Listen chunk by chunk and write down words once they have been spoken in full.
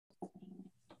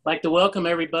I'd like to welcome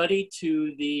everybody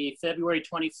to the February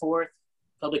 24th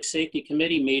Public Safety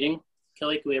Committee meeting.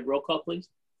 Kelly, can we have roll call, please?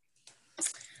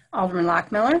 Alderman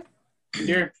Lockmiller.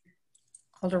 Here.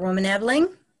 Alderwoman Ebling.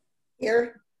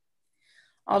 Here.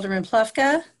 Alderman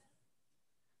Plufka.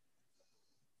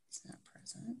 He's not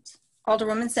present.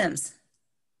 Alderwoman Sims.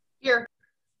 Here.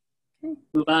 Okay.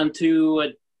 Move on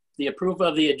to the approval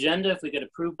of the agenda. If we could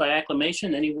approve by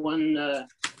acclamation, anyone,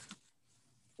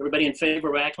 everybody in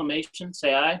favor of acclamation,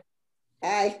 say aye.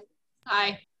 Aye.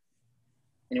 Aye.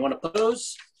 Anyone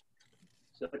opposed?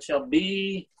 So it shall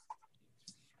be.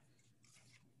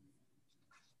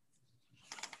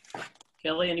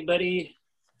 Kelly, anybody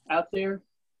out there?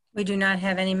 We do not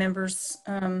have any members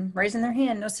raising their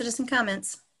hand. No citizen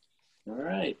comments. All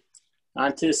right.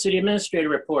 On to the city administrator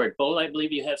report. Bo, I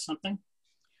believe you have something.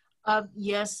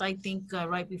 Yes, I think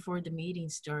right before the meeting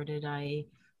started, I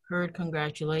heard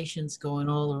congratulations going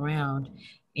all around.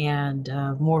 And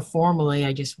more formally,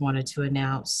 I just wanted to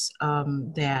announce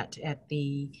that at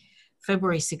the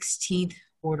February 16th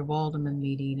Board of Aldermen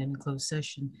meeting in closed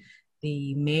session,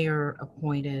 the mayor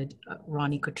appointed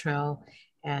Ronnie Cottrell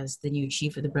as the new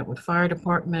chief of the Brentwood Fire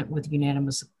Department with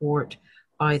unanimous support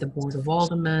by the Board of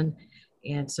Aldermen.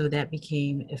 And so that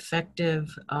became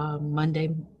effective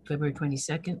Monday, February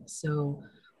 22nd. So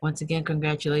once again,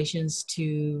 congratulations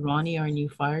to Ronnie, our new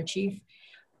fire chief.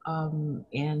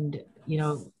 And, you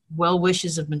know, well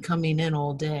wishes have been coming in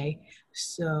all day.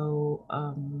 So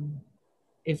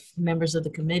if members of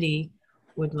the committee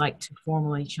would like to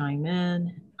formally chime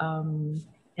in,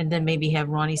 and then maybe have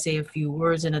Ronnie say a few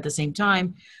words. And at the same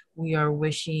time, we are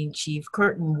wishing Chief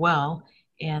Curtin well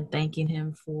and thanking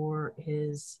him for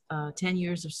his 10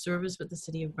 years of service with the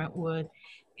city of Brentwood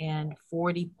and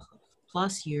 40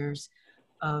 plus years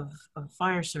of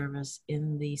fire service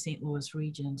in the St. Louis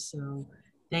region. So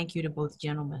thank you to both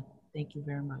gentlemen. Thank you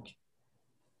very much.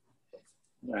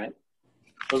 All right.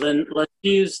 Well, then let's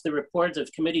use the reports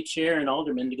of committee chair and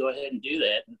alderman to go ahead and do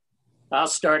that. I'll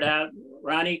start out.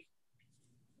 Ronnie,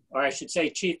 or I should say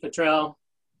Chief Cottrell,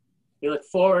 we look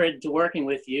forward to working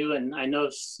with you, and I know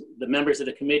the members of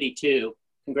the committee too.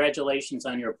 Congratulations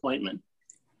on your appointment.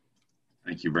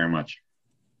 Thank you very much.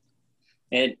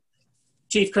 And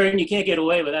Chief Curtin, you can't get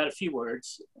away without a few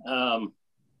words. I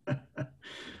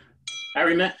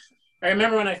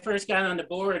remember when I first got on the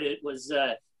board, it was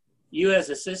you as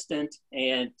assistant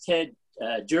and Ted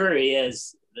Jury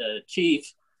as the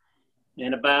chief.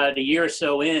 And about a year or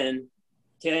so in,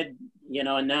 Ted, you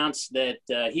know, announced that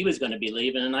he was going to be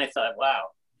leaving. And I thought,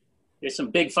 wow, there's some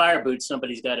big fire boots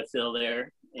somebody's got to fill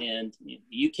there. And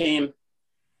you came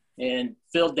and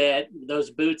filled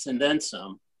those boots and then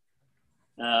some.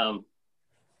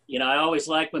 You know, I always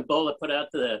liked when Bola put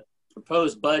out the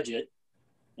proposed budget.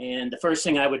 And the first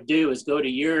thing I would do is go to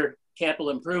your capital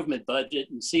improvement budget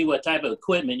and see what type of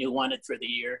equipment you wanted for the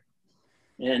year.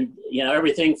 And, you know,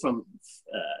 everything from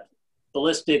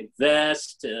ballistic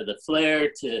vest to the flare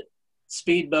to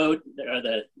speedboat, or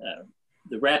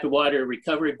the rapid water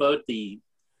recovery boat, the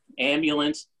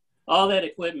ambulance, all that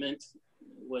equipment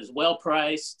was well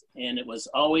priced, and it was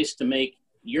always to make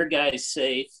your guys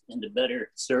safe and to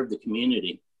better serve the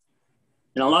community.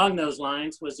 And along those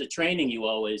lines was the training you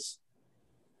always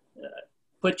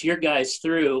put your guys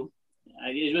through.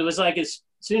 It was like as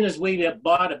soon as we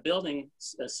bought a building,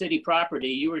 a city property,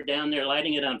 you were down there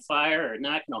lighting it on fire or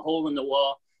knocking a hole in the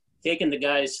wall, taking the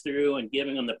guys through and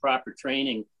giving them the proper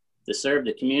training to serve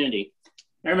the community.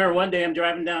 I remember one day I'm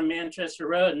driving down Manchester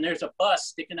Road and there's a bus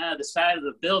sticking out of the side of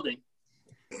the building.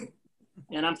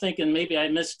 And I'm thinking maybe I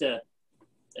missed a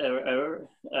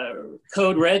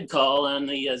code red call on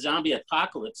the zombie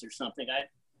apocalypse or something.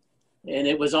 And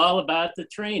it was all about the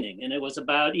training, and it was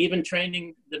about even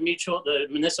training the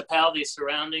municipalities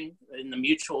surrounding in the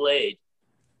mutual aid.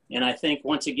 And I think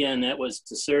once again, that was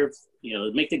to serve, you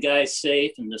know, make the guys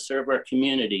safe and to serve our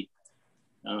community.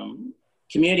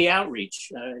 Community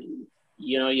outreach,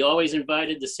 you know, you always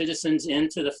invited the citizens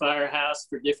into the firehouse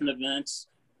for different events,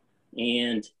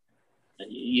 and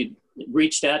you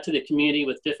reached out to the community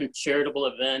with different charitable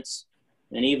events,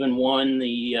 and even won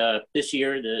the this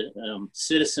year the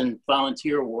Citizen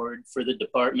Volunteer Award for the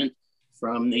department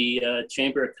from the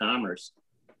Chamber of Commerce.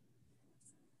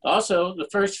 Also, the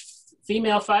first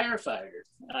female firefighter.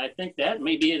 I think that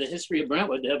may be in the history of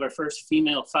Brentwood to have our first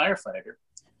female firefighter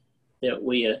that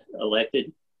we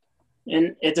elected.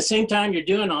 And at the same time you're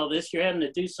doing all this, you're having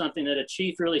to do something that a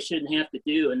chief really shouldn't have to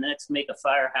do, and that's make a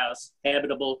firehouse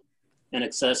habitable and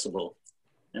accessible.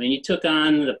 I mean, you took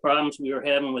on the problems we were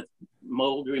having with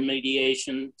mold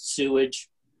remediation, sewage,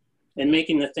 and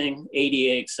making the thing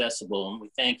ADA accessible, and we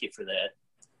thank you for that.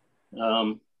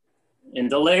 And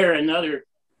to layer another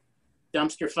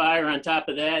dumpster fire on top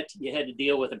of that, you had to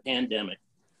deal with a pandemic.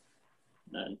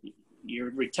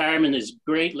 Your retirement is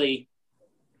greatly,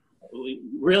 we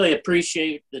really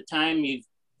appreciate the time you've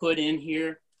put in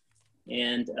here,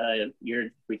 and your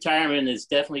retirement is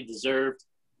definitely deserved.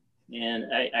 And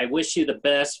I wish you the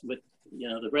best with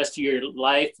the rest of your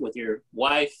life with your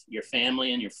wife, your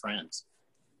family, and your friends.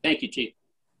 Thank you, Chief.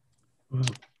 Well,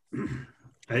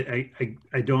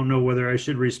 I don't know whether I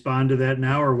should respond to that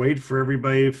now or wait for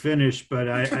everybody to finish, but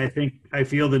I think I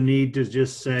feel the need to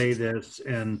just say this,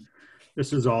 and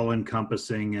this is all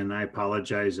encompassing, and I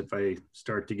apologize if I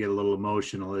start to get a little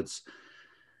emotional. It's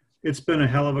been a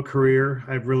hell of a career.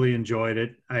 I've really enjoyed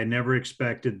it. I never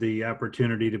expected the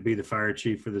opportunity to be the fire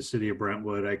chief for the city of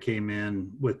Brentwood. I came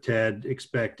in with Ted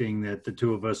expecting that the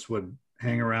two of us would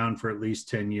hang around for at least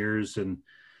 10 years and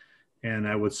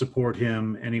I would support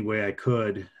him any way I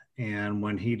could. And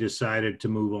when he decided to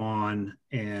move on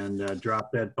and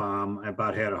drop that bomb, I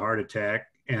about had a heart attack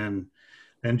and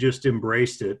then just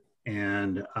embraced it.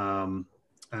 And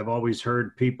I've always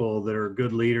heard people that are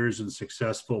good leaders and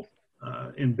successful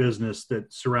in business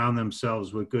that surround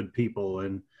themselves with good people.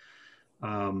 And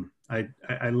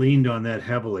I leaned on that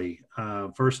heavily.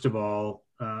 First of all,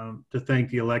 to thank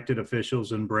the elected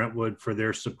officials in Brentwood for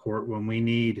their support when we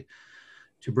need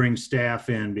to bring staff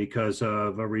in because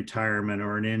of a retirement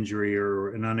or an injury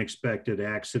or an unexpected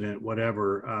accident,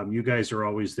 whatever. You guys are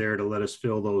always there to let us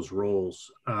fill those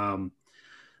roles.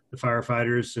 The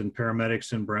firefighters and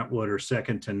paramedics in Brentwood are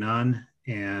second to none,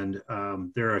 and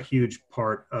they're a huge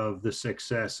part of the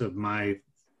success of my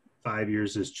 5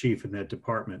 years as chief in that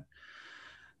department.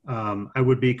 I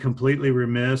would be completely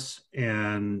remiss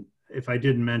and if I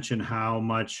didn't mention how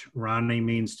much Ronnie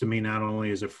means to me, not only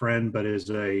as a friend, but as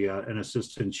an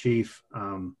assistant chief.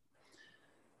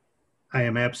 I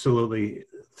am absolutely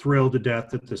thrilled to death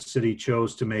that the city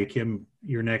chose to make him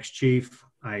your next chief.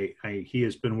 He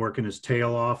has been working his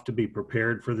tail off to be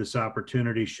prepared for this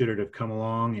opportunity should it have come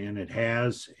along, and it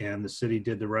has, and the city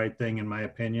did the right thing in my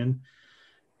opinion.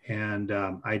 And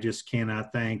I just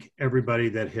cannot thank everybody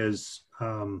that has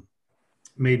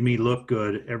made me look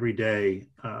good every day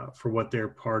for what they're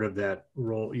part of that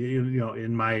role,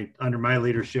 under my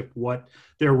leadership, what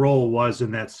their role was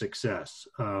in that success.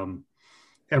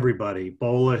 Everybody,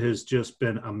 Bola has just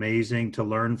been amazing to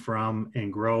learn from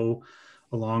and grow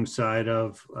alongside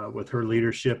of with her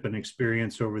leadership and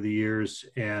experience over the years.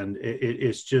 And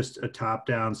it's just a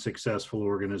top-down successful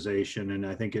organization. And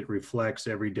I think it reflects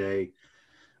every day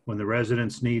when the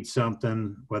residents need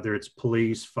something, whether it's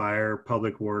police, fire,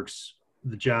 public works,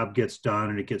 the job gets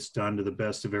done and it gets done to the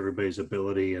best of everybody's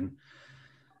ability. And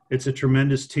it's a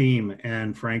tremendous team.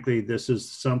 And frankly, this is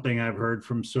something I've heard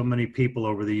from so many people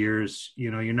over the years.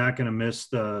 You're not going to miss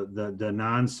the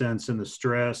nonsense and the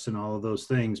stress and all of those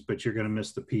things, but you're going to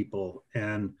miss the people.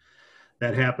 And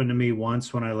that happened to me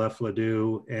once when I left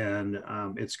Ladue, and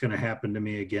it's going to happen to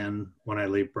me again when I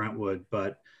leave Brentwood.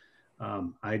 But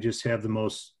I just have the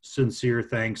most sincere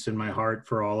thanks in my heart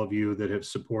for all of you that have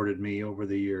supported me over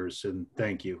the years, and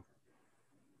thank you.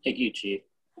 Thank you, Chief.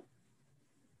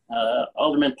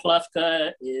 Alderman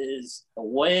Plufka is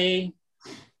away.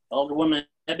 Alderwoman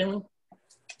Ebling?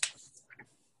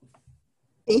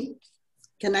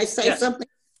 Can I say yes. something?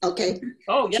 Okay.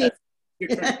 Oh, yes.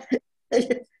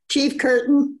 Chief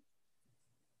Curtin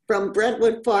from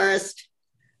Brentwood Forest.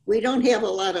 We don't have a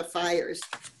lot of fires,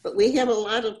 but we have a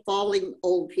lot of falling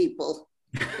old people,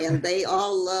 and they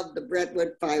all love the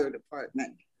Brentwood Fire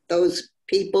Department. Those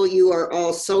people, you are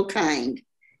all so kind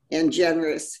and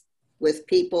generous with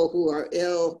people who are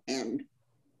ill and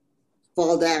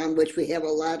fall down, which we have a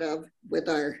lot of with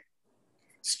our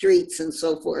streets and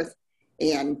so forth.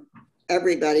 And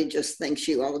everybody just thinks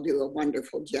you all do a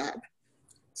wonderful job.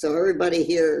 So everybody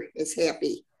here is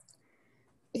happy.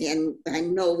 And I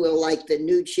know we'll like the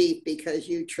new chief because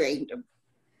you trained him.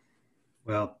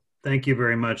 Well, thank you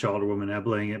very much, Alderwoman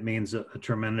Ebling. It means a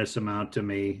tremendous amount to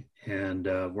me, and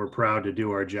we're proud to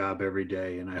do our job every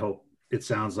day. And I hope it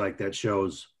sounds like that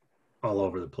shows all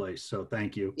over the place. So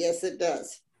thank you. Yes, it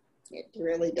does. It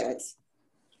really does.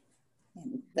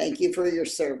 And thank you for your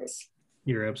service.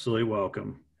 You're absolutely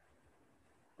welcome.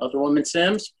 Alderwoman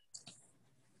Sims?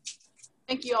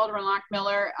 Thank you, Alderman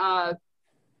Lockmiller.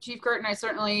 Chief Curtin, I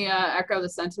certainly echo the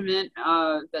sentiment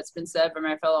that's been said by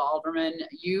my fellow aldermen.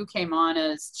 You came on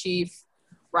as chief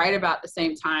right about the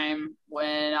same time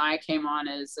when I came on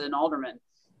as an alderman.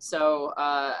 So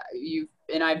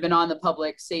I've been on the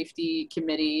public safety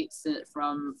committee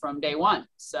from day one.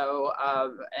 So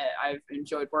I've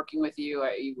enjoyed working with you.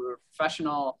 You were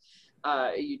professional.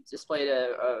 You displayed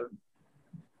an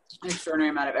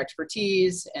extraordinary amount of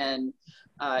expertise, and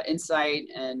insight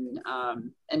and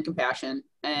compassion,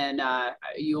 and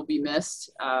you will be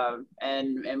missed.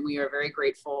 And we are very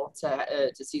grateful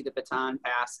to see the baton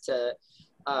pass to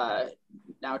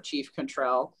now Chief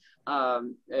Contrell.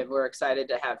 We're excited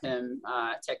to have him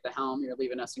take the helm. You're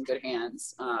leaving us in good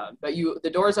hands. But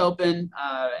the door's open,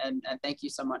 and thank you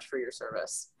so much for your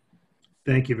service.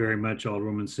 Thank you very much,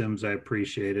 Alderwoman Sims. I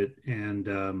appreciate it. And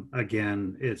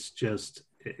again, it's just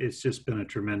been a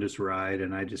tremendous ride,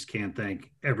 and I just can't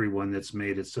thank everyone that's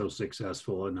made it so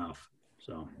successful enough.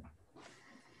 So.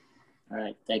 All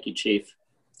right. Thank you, Chief.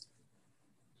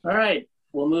 All right.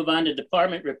 We'll move on to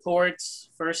department reports.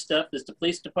 First up is the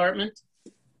police department.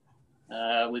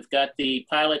 We've got the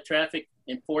pilot traffic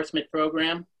enforcement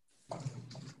program.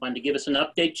 Want to give us an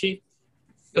update, Chief?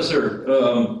 Yes,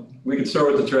 sir. We can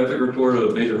start with the traffic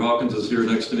report. Major Hawkins is here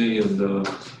next to me, and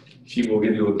she will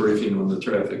give you a briefing on the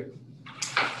traffic.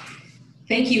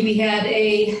 Thank you. We had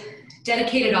a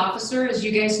dedicated officer, as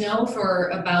you guys know, for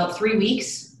about 3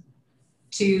 weeks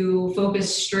to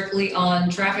focus strictly on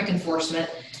traffic enforcement.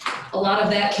 A lot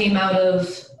of that came out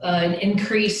of an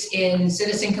increase in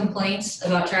citizen complaints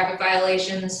about traffic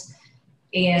violations,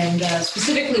 and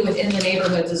specifically within the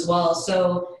neighborhoods as well.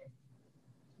 So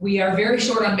we are very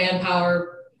short on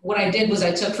manpower. What I did was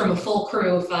I took from a full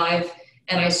crew of 5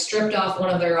 and I stripped off one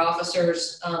of their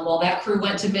officers. While that crew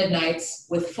went to midnights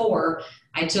with 4,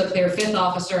 I took their 5th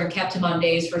officer and kept him on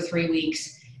days for 3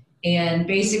 weeks. And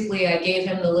basically I gave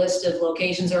him the list of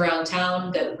locations around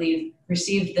town that we've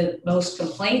received the most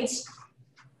complaints,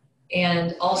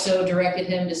 and also directed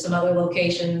him to some other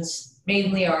locations,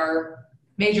 mainly our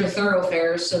major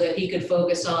thoroughfares, so that he could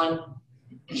focus on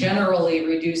generally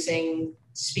reducing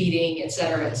speeding, et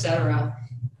cetera, et cetera.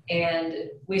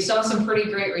 And we saw some pretty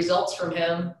great results from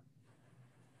him.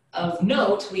 Of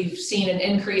note, we've seen an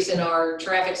increase in our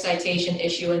traffic citation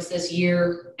issuance this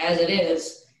year as it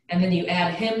is. And then you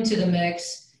add him to the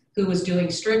mix, who was doing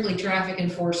strictly traffic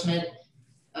enforcement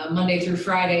Monday through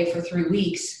Friday for 3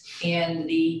 weeks. And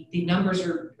the numbers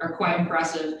are quite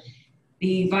impressive.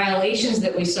 The violations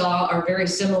that we saw are very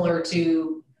similar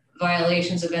to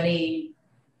violations of any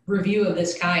review of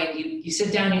this kind. You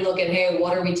sit down, you look at, hey,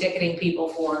 what are we ticketing people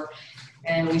for?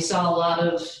 And we saw a lot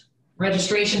of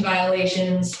registration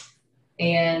violations,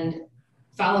 and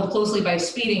followed closely by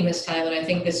speeding this time. And I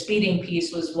think the speeding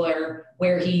piece was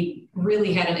where he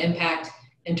really had an impact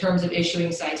in terms of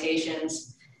issuing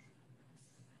citations.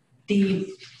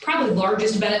 The probably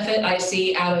largest benefit I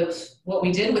see out of what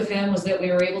we did with him was that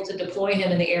we were able to deploy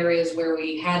him in the areas where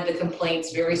we had the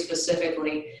complaints very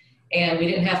specifically. And we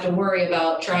didn't have to worry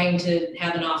about trying to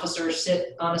have an officer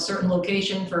sit on a certain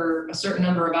location for a certain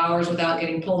number of hours without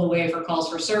getting pulled away for calls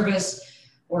for service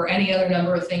or any other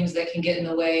number of things that can get in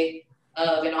the way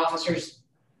of an officer's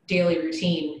daily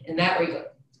routine in that regard.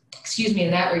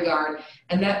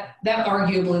 And that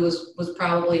arguably was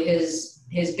probably his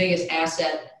biggest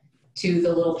asset to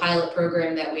the little pilot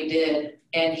program that we did.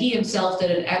 And he himself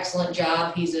did an excellent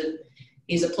job. He's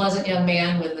a pleasant young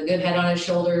man with a good head on his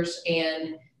shoulders.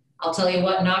 And I'll tell you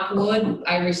what, knock wood,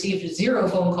 I received 0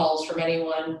 phone calls from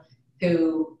anyone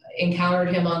who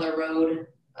encountered him on the road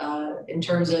in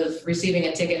terms of receiving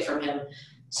a ticket from him.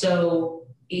 So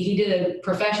he did a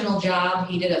professional job.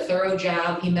 He did a thorough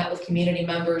job. He met with community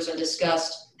members and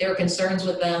discussed their concerns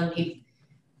with them.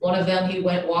 One of them, he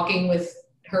went walking with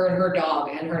her and her dog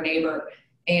and her neighbor.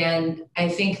 And I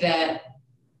think that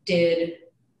did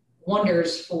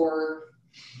wonders for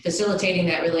facilitating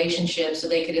that relationship, so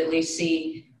they could at least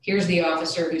see, here's the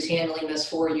officer who's handling this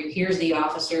for you. Here's the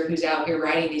officer who's out here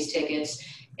writing these tickets.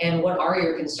 And what are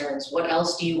your concerns? What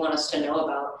else do you want us to know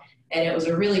about? And it was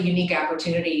a really unique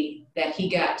opportunity that he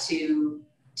got to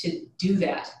do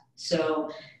that. So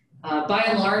by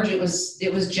and large, it was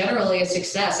generally a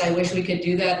success. I wish we could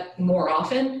do that more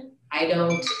often. I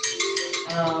don't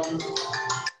know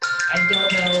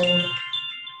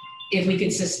if we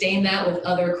could sustain that with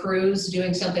other crews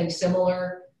doing something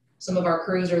similar. Some of our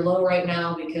crews are low right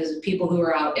now because of people who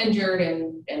are out injured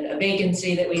and a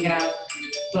vacancy that we have.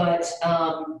 But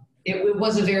it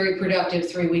was a very productive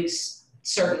 3 weeks,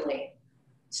 certainly.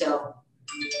 So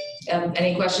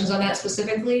any questions on that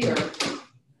specifically? Or?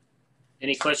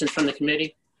 Any questions from the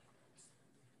committee?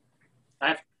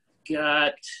 I've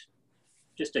got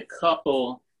just a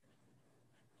couple.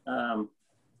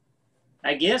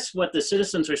 I guess what the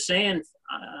citizens are saying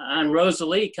on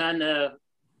Rosalie kind of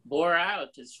bore out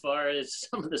as far as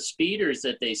some of the speeders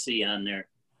that they see on there.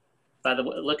 By the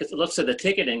way, looks of the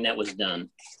ticketing that was done.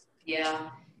 Yeah,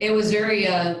 it was very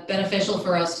beneficial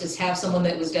for us to have someone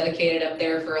that was dedicated up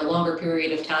there for a longer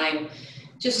period of time,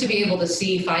 just to be able to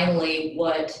see finally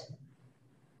what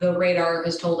the radar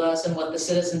has told us and what the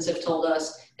citizens have told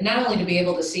us, and not only to be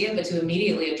able to see it, but to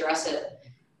immediately address it.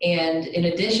 And in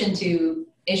addition to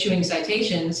issuing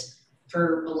citations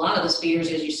for a lot of the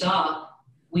speeders, as you saw,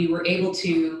 we were able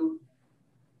to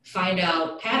find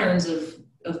out patterns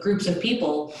of groups of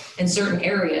people in certain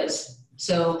areas.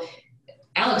 So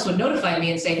Alex would notify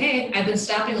me and say, hey, I've been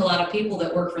stopping a lot of people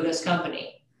that work for this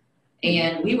company.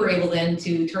 And we were able then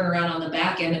to turn around on the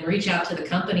back end and reach out to the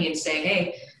company and say,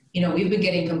 hey, you know, we've been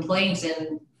getting complaints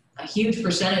and a huge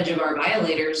percentage of our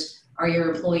violators are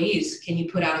your employees. Can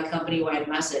you put out a company-wide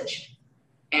message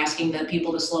asking the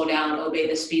people to slow down, obey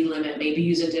the speed limit, maybe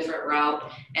use a different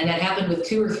route? And that happened with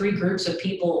 2 or 3 groups of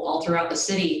people all throughout the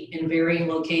city in varying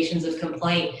locations of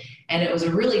complaint. And it was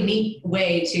a really neat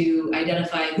way to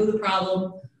identify who the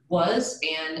problem was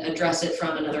and address it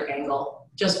from another angle,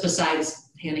 just besides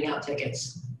handing out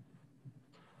tickets.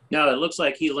 No, it looks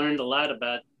like he learned a lot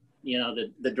about, you know,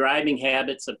 the driving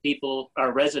habits of people,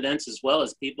 our residents, as well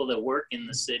as people that work in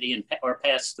the city and or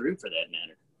pass through, for that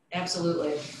matter.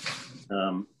 Absolutely.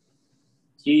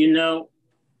 Do you know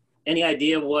any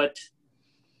idea what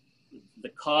the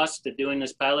cost of doing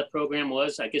this pilot program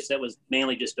was? I guess that was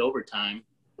mainly just overtime,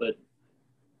 but.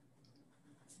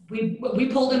 We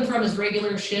pulled him from his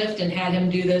regular shift and had him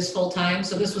do this full time.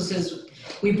 So this was his,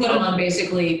 we put him on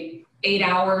basically 8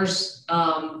 hours,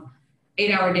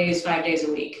 8-hour days, 5 days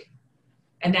a week.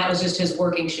 And that was just his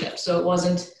working shift. So it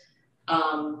wasn't,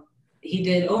 he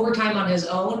did overtime on his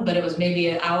own, but it was maybe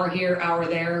an hour here, hour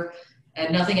there,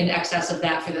 and nothing in excess of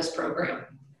that for this program.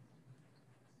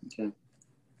 Okay.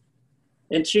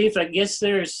 And Chief, I guess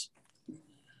there's,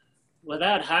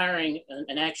 without hiring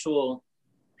an actual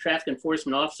traffic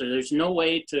enforcement officer, there's no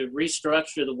way to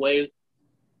restructure the way,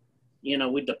 you know,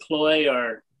 we deploy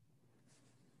our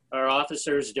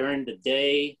officers during the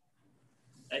day.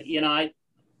 You know,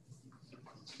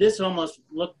 this almost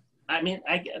looked, I mean,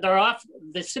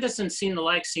 the citizens seem to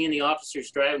like seeing the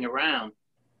officers driving around,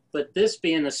 but this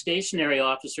being a stationary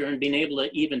officer and being able to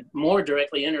even more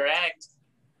directly interact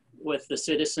with the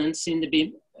citizens seemed to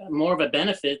be more of a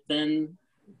benefit than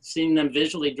seeing them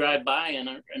visually drive by in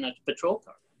a patrol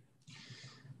car.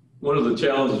 One of the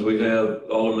challenges we have,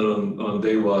 Alderman, on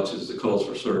day watch is the calls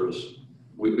for service.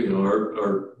 We, you know,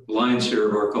 our lion's share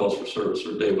of our calls for service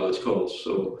are day watch calls.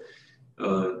 So,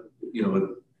 you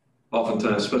know,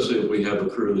 oftentimes, especially if we have a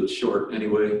crew that's short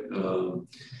anyway.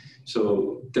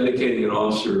 So dedicating an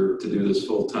officer to do this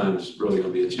full time is really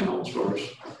going to be a challenge for us.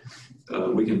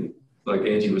 We can, like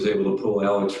Angie was able to pull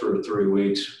Alex for 3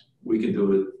 weeks, we can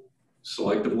do it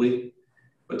selectively,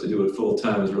 but to do it full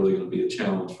time is really going to be a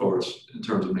challenge for us in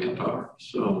terms of manpower.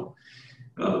 So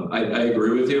I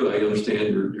agree with you. I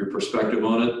understand your perspective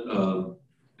on it.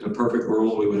 In a perfect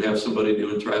world, we would have somebody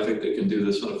doing traffic that can do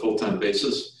this on a full-time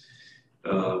basis.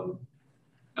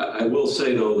 I will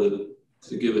say, though, that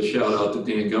to give a shout out to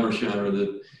Dan Gummershiner,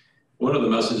 that one of the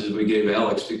messages we gave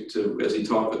Alex to as he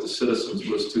talked with the citizens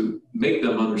was to make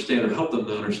them understand or help them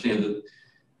to understand that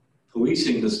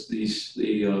policing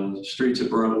the streets of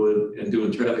Brentwood and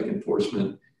doing traffic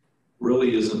enforcement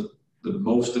really isn't the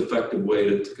most effective way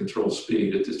to control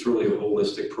speed. It's really a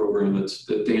holistic program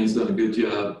that Dan's done a good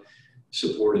job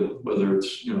supporting, whether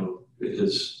it's, you know,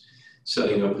 his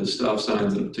setting up his stop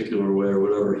signs in a particular way or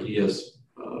whatever he has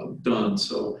done.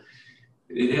 So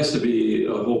it has to be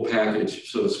a whole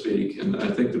package, so to speak. And I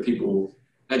think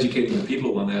educating the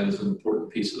people on that is an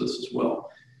important piece of this as well.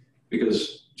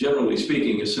 Because generally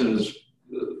speaking, as soon as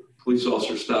the police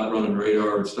officers stop running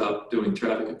radar and stop doing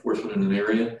traffic enforcement in an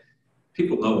area,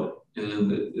 people know it.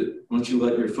 And once you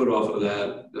let your foot off of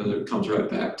that, then it comes right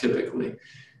back typically.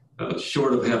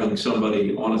 Short of having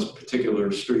somebody on a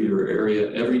particular street or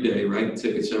area every day, writing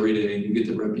tickets every day, and you get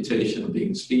the reputation of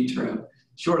being a speed trap,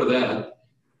 short of that,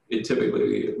 it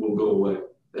typically will go away,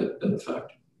 that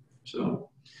effect. So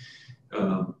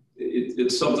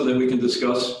it's something that we can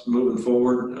discuss moving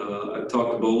forward. I've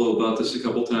talked to Bolo about this a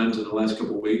couple times in the last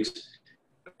couple of weeks.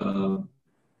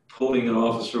 Pulling an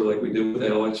officer like we did with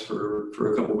Alex for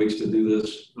a couple of weeks to do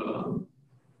this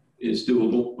is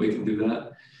doable. We can do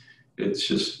that. It's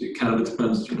just, it kind of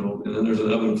depends, you know, and then there's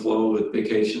an ebb and flow with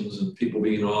vacations and people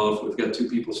being off. We've got 2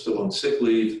 people still on sick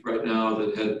leave right now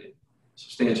that had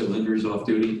substantial injuries off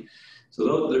duty.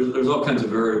 So there's all kinds of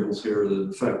variables here that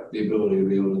affect the ability to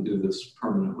be able to do this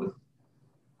permanently.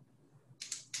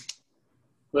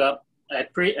 Well, I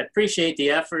appreciate the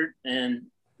effort. And,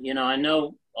 you know, I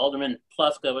know Alderman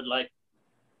Plufka would like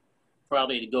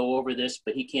probably to go over this,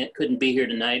 but he couldn't be here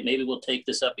tonight. Maybe we'll take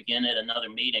this up again at another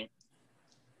meeting.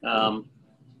 No,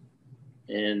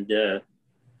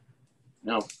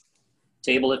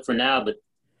 table it for now, but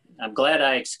I'm glad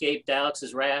I escaped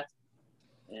Alex's wrath.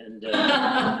 And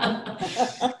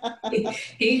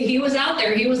he was out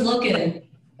there. He was looking.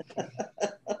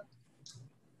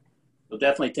 we'll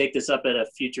definitely take this up at a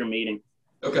future meeting.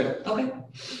 Okay. Okay.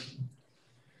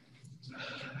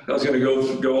 I was going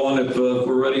to go on if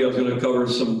we're ready. I was going to cover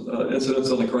some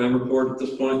incidents on the crime report at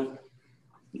this point.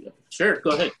 Sure,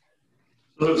 go ahead.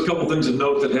 So there's a couple things of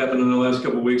note that happened in the last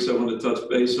couple of weeks I wanted to touch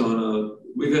base on.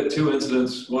 We've had 2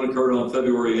 incidents. One occurred on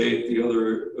February 8th. The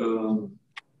other,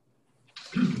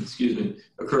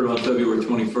 occurred on February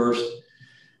 21st.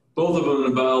 Both of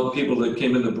them about people that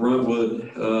came into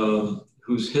Brentwood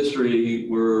whose history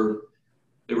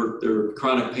they're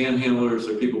chronic panhandlers,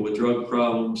 they're people with drug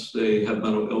problems, they have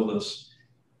mental illness.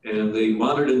 And they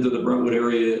wandered into the Brentwood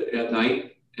area at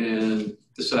night and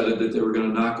decided that they were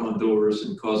going to knock on doors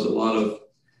and cause a lot of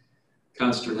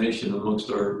consternation amongst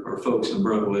our folks in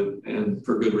Brentwood, and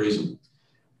for good reason.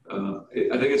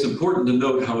 I think it's important to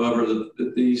note, however,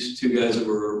 that these 2 guys that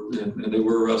and they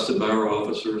were arrested by our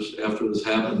officers after this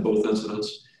happened, both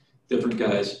incidents, different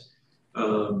guys.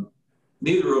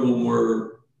 Neither of them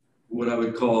were what I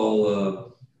would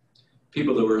call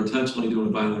people that were intentionally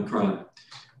doing violent crime.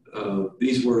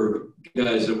 These were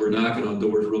guys that were knocking on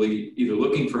doors, really either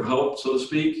looking for help, so to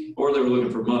speak, or they were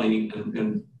looking for money,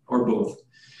 or both.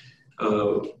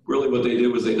 Really what they did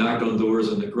was they knocked on doors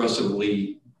and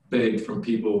aggressively begged from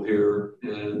people here,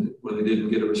 and when they didn't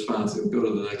get a response, they would go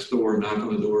to the next door, knock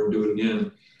on the door, and do it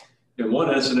again. In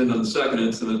one incident, on the second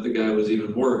incident, the guy was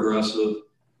even more aggressive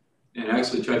and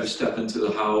actually tried to step into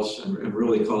the house and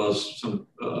really cause some,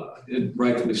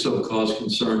 rightfully so, cause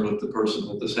concern with the person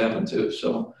that this happened to.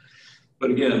 So, but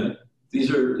again,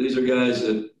 these are guys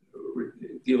that were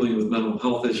dealing with mental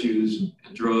health issues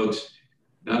and drugs,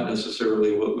 not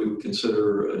necessarily what we would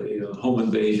consider a home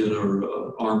invasion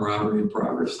or armed robbery in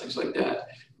progress, things like that.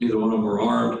 Neither one of them were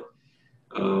armed.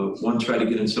 One tried to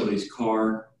get in somebody's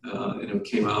car, and it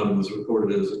came out and was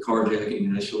reported as a carjacking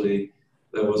initially.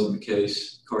 That wasn't the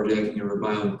case. Carjacking or a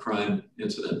violent crime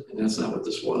incident, and that's not what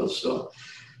this was. So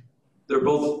they're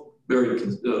both very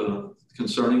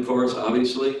concerning for us,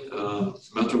 obviously.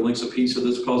 Metrolink's a piece of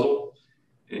this puzzle.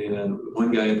 And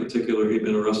one guy in particular, he'd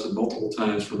been arrested multiple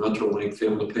times for Metrolink,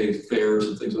 failing to pay fares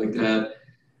and things like that.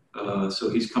 So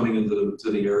he's coming into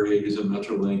the area using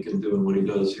Metrolink and doing what he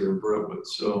does here in Brentwood.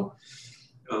 So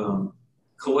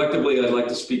collectively, I'd like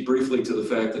to speak briefly to the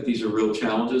fact that these are real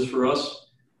challenges for us,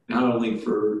 not only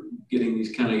for getting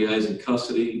these kind of guys in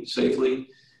custody safely.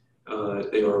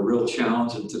 They are a real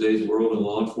challenge in today's world in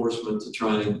law enforcement to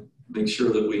try and make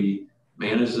sure that we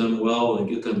manage them well and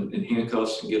get them in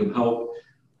handcuffs and get them help,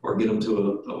 or get them to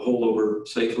a holdover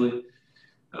safely.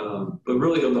 But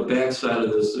really on the backside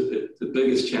of this, the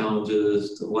biggest challenge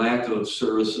is the lack of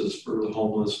services for the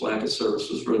homeless, lack of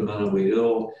services for the mentally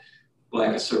ill,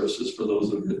 lack of services for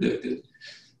those that are addicted.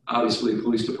 Obviously,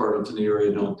 police departments in the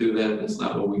area don't do that. That's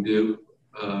not what we do.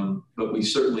 But we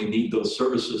certainly need those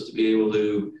services to be able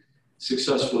to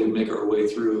successfully make our way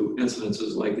through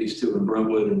incidences like these 2 in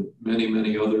Brentwood and many,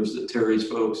 many others that Terry's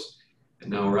folks and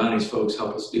now Ronnie's folks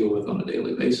help us deal with on a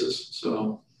daily basis.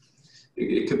 So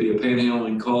it could be a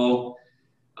panhandling call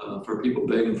for people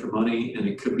begging for money, and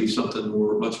it could be something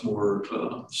much more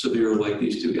severe like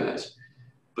these 2 guys.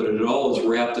 But it all is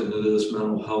wrapped into this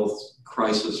mental health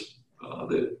crisis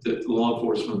that law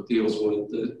enforcement deals with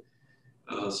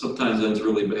that sometimes ends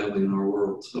really badly in our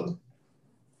world. So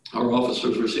our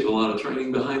officers receive a lot of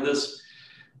training behind this.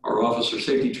 Our officer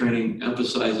safety training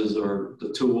emphasizes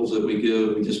the tools that we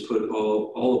give. We just put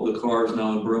all of the cars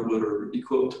now in Brentwood are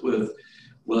equipped with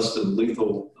less than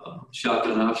lethal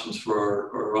shotgun options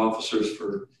for our officers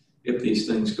for if these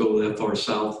things go that far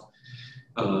south.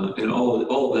 And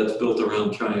all of that's built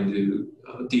around trying to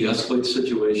de-escalate the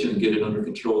situation and get it under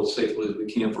control as safely as we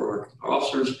can for our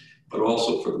officers, but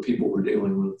also for the people we're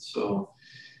dealing with. So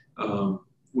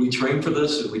we train for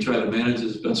this and we try to manage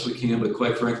as best we can, but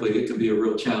quite frankly, it can be a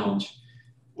real challenge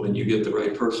when you get the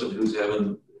right person who's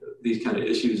having these kind of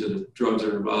issues and if drugs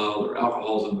are involved or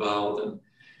alcohol's involved.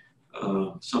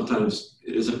 And sometimes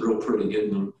it isn't real pretty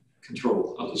getting them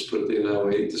controlled. I'll just put it that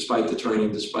way, despite the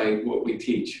training, despite what we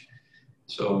teach.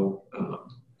 So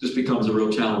this becomes a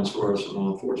real challenge for us in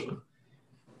law enforcement.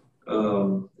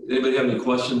 Anybody have any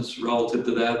questions relative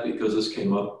to that? Because this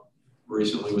came up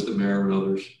recently with the mayor and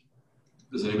others.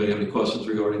 Does anybody have any questions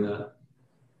regarding that?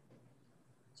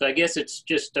 So I guess it's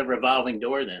just a revolving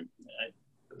door then.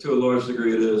 To a large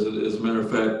degree it is. As a matter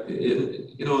of fact,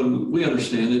 and we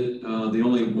understand it. The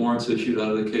only warrants issued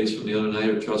out of the case from the other night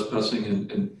are trespassing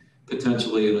and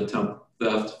potentially an attempt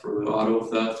theft for auto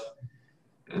theft.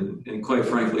 And quite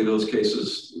frankly, those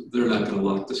cases, they're not going to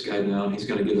lock this guy down. He's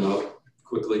going to get out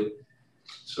quickly.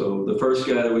 So the first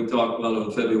guy that we talked about on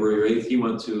February 8th, he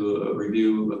went to a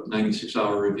review, a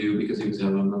 96-hour review, because he was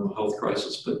having a mental health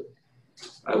crisis. But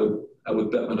I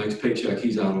would bet my next paycheck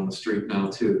he's out on the street now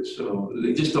too. So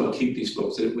they just don't keep these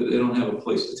folks. They don't have a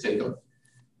place to take them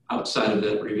outside of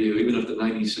that review. Even if the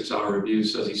 96-hour review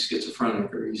says he's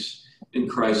schizophrenic or he's in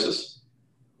crisis,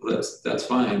 well, that's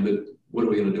fine. But what are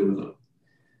we going to do with them?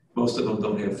 Most of them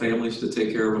don't have families to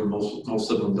take care of them.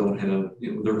 Most of them don't have,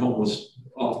 they're homeless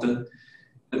often,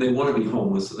 and they want to be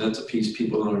homeless. And that's a piece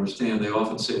people don't understand. They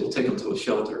often say, well, take them to a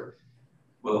shelter.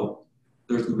 Well,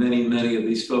 there's many of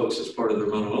these folks as part of their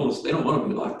mental illness. They don't want to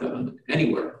be locked up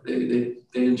anywhere. They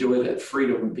enjoy that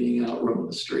freedom of being out roaming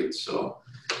the streets. So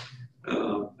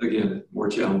again, more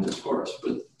challenges for us.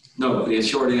 But no, the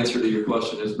short answer to your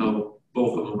question is no,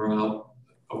 both of them are out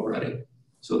already.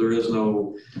 So there is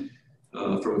no,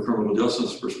 from a criminal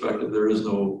justice perspective, there is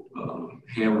no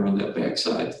hammer on that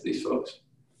backside to these folks.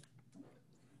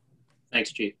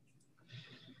 Thanks, Chief.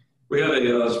 We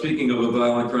had speaking of a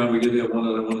violent crime, we did have one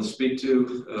that I want to speak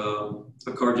to,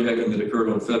 a carjacking that occurred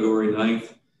on February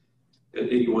 9th at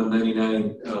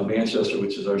 8199 Manchester,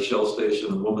 which is our Shell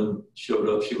station. A woman showed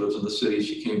up, she lives in the city.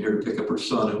 She came here to pick up her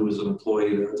son, who was an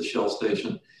employee there at the Shell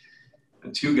station.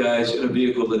 And two guys in a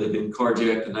vehicle that had been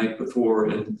carjacked the night before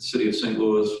in the city of St.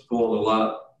 Louis pulled a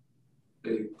lot.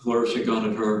 They flourished a gun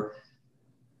at her.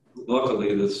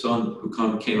 Luckily, the son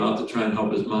who came out to try and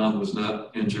help his mom was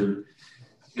not injured.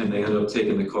 And they ended up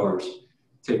taking the cars.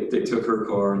 They took her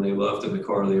car and they left in the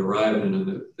car they arrived in,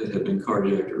 and it had been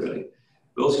carjacked already.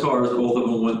 Those cars, both of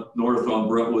them went north on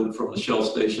Brentwood from the Shell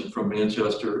station from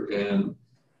Manchester, and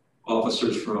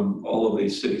officers from all of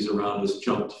these cities around us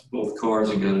jumped both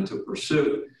cars and got into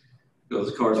pursuit.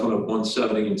 Those cars went up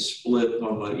 170 and split.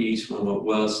 One went east, one went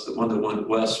west. The one that went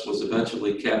west was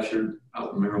eventually captured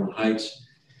out in Maryland Heights.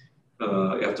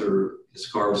 After his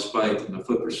car was spiked and a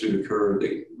foot pursuit occurred,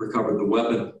 they recovered the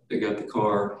weapon, they got the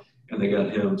car, and they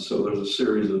got him. So there's a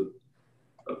series of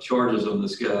charges on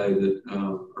this guy that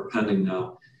are pending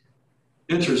now.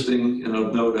 Interesting, and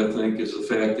of note, I think, is the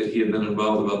fact that he had been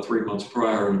involved about 3 months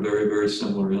prior in a very, very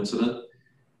similar incident,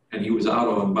 and he was out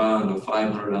on bond, a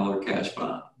 $500 cash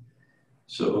bond.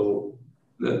 So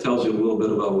that tells you a little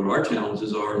bit about what our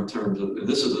challenges are in terms of, and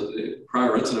this is a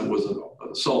prior incident was an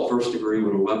assault first degree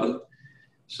with a weapon.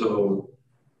 So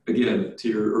again, to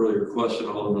your earlier question,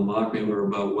 Alderman Lockmiller,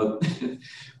 about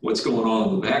what's going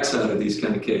on the backside of these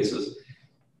kind of cases.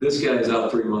 This guy is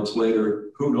out 3 months later.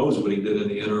 Who knows what he did in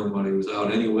the interim when he was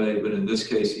out anyway, but in this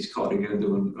case, he's caught again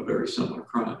doing a very similar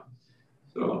crime.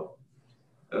 So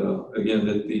again,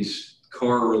 these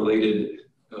car-related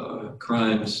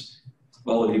crimes,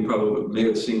 all of you probably may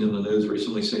have seen in the news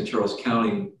recently, St. Charles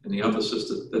County and the emphasis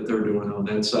that they're doing on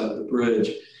that side of the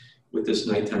bridge with this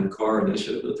nighttime car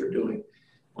initiative that they're doing.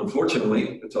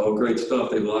 Unfortunately, it's all great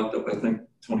stuff. They've locked up, I think,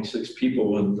 26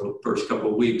 people in the first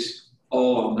couple of weeks,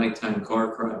 all nighttime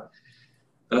car crime.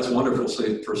 That's wonderful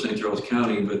for St. Charles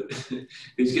County, but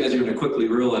these guys are going to quickly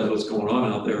realize what's going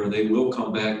on out there, and they will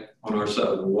come back on our side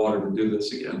of the water to do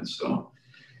this again. So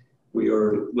we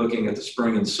are looking at the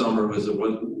spring and summer as the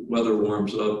weather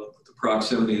warms up, the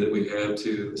proximity that we have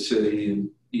to the city and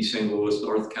East St. Louis,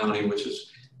 North County, which is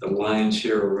the lion's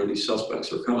share of where these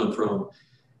suspects are coming from.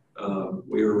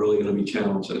 We are really going to be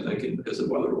challenged, I think, as the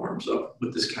weather warms up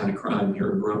with this kind of crime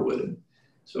here in Brentwood.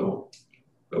 So,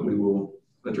 but we will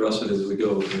address it as we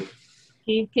go.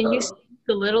 Can you speak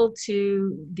a little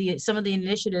to some of the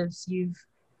initiatives you've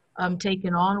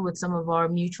taken on with some of our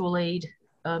mutual aid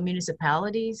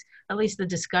municipalities? At least the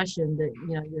discussion that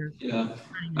you're. Yeah,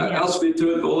 I'll speak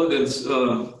to it, Bola.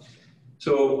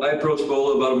 So I approached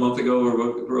Bola about a month ago,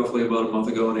 or roughly about a month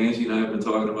ago, and Angie and I have been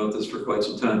talking about this for quite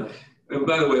some time. And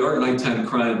by the way, our nighttime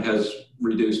crime has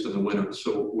reduced in the winter.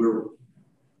 So we're,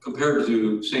 compared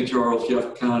to St. Charles,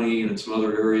 Jeff County, and some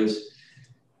other areas,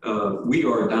 we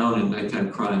are down in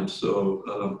nighttime crime,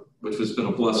 so which has been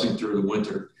a blessing through the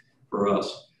winter for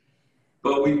us.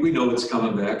 But we know it's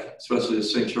coming back, especially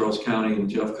as St. Charles County and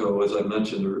Jeffco, as I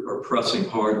mentioned, are pressing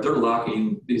hard. They're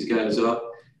locking these guys up.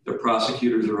 Their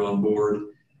prosecutors are on board.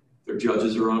 Their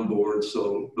judges are on board.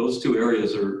 So those two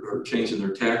areas are changing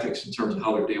their tactics in terms of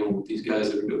how they're dealing with these guys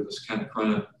that are doing this kind of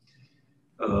crime.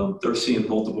 They're seeing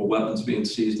multiple weapons being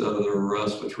seized out of their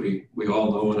arrest, which we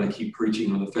all know, and I keep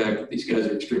preaching on the fact that these guys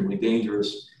are extremely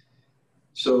dangerous.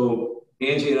 So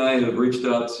Angie and I have reached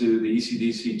out to the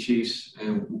ECDC chiefs,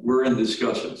 and we're in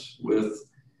discussions with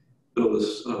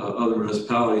those other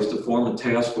municipalities to form a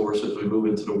task force as we move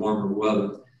into the warmer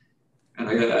weather. And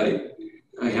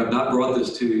I have not brought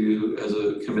this to you as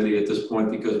a committee at this point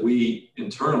because we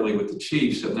internally with the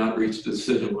chiefs have not reached a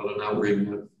decision whether or not we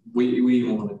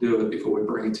even want to do it before we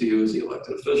bring it to you as the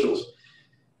elected officials.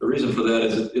 The reason for that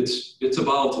is it's a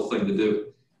volatile thing to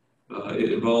do.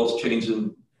 It involves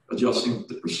adjusting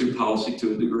the pursuit policy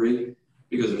to a degree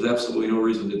because there's absolutely no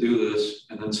reason to do this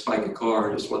and then spike a car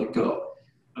and just let it go.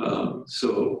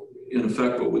 So in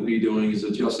effect, what we'd be doing is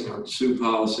adjusting our pursuit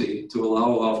policy to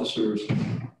allow officers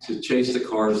to chase the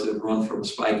cars that run from a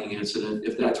spiking incident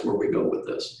if that's where we go with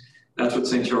this. That's what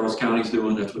St. Charles County's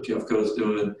doing. That's what Jeffco's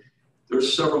doing.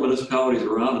 There's several municipalities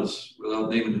around us, without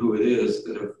naming who it is,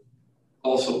 that have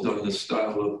also done this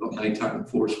style of nighttime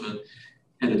enforcement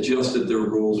and adjusted their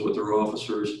rules with their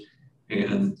officers.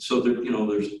 And so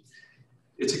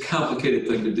it's a complicated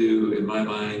thing to do in my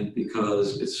mind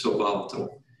because it's so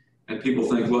volatile. And people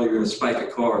think, well, you're going to spike a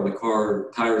car and the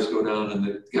car tires go down and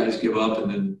the guys give up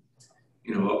and then,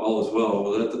 all is well.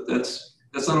 Well,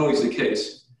 that's not always the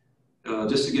case.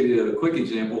 Just to give you a quick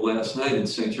example, last night in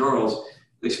St. Charles,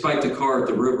 they spiked a car at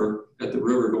the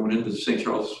river going into St.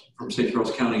 Charles, from St.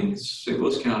 Charles County and St.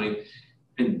 Louis County,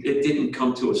 and it didn't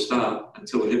come to a stop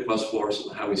until it hit bus floors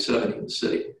on Highway 70 in the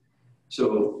city.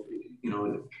 So,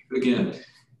 again,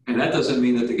 and that doesn't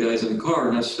mean that the guys in the car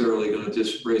are necessarily going to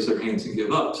just raise their hands and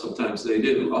give up. Sometimes they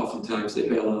do. Oftentimes they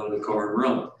bail out of the car and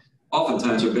run.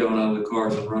 Oftentimes they're bailing out of the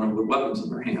cars and running with weapons in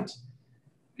their hands.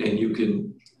 And you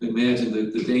can imagine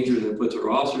the danger that puts our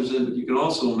officers in, but you can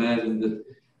also imagine that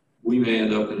we may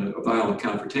end up in a violent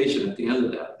confrontation at the end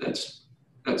of that.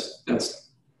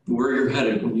 That's where you're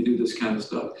headed when you do this kind of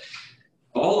stuff.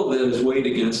 All of that is weighed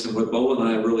against, and what Bo and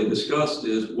I have really discussed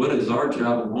is what is our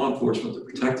job in law enforcement to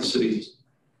protect the city's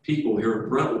people here in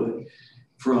Brentwood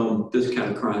from this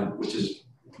kind of crime, which is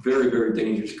very, very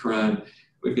dangerous crime.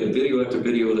 We've got video after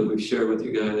video that we've shared with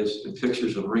you guys and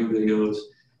pictures of ring videos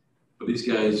of these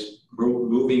guys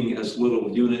moving as little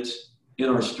units in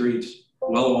our streets,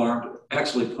 well armed,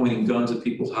 actually pointing guns at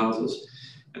people's houses.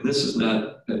 And this is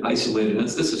not an isolated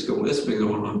incident. This has been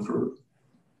going on for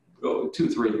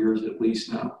 2-3 years at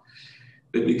least now.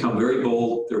 They've become very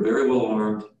bold, they're very well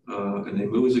armed, and they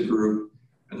move as a group,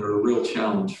 and they're a real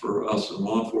challenge for us in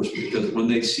law enforcement because when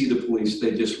they see the police,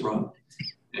 they just run.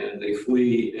 And they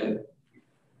flee at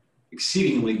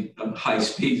exceedingly high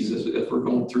speeds as we're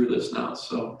going through this now.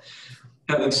 So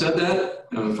having said that,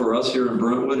 for us here in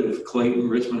Brentwood, if Clayton,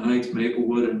 Richmond Heights,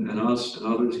 Maplewood, and us and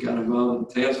others got involved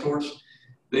in the task force,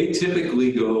 they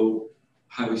typically go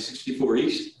Highway 64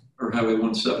 East or Highway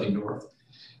 170 North.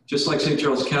 Just like St.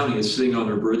 Charles County is sitting on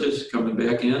their bridges coming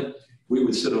back in, we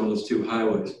would sit on those two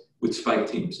highways with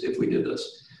spike teams if we did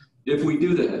this. If we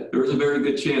do that, there's a very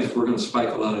good chance we're going to spike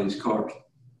a lot of these cars.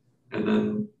 And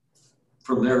then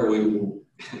from there,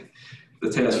 the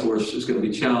task force is going to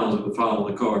be challenged with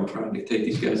following the car and trying to take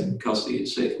these guys into custody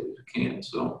as safely as we can.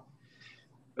 So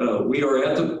we are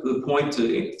at the point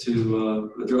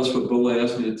to address what Bola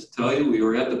asked me to tell you. We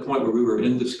are at the point where we are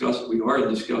in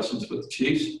discussions with the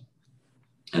chiefs.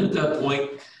 And at that point,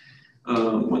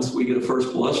 once we get a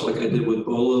first blush, like I did with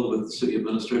Bola, with the city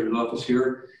administrator's office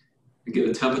here, and get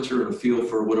a temperature and a feel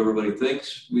for what everybody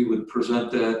thinks, we would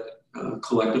present that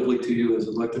collectively to you as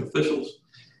elected officials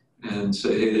and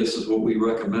say, hey, this is what we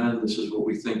recommend. This is what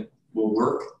we think will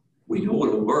work. We know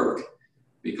it'll work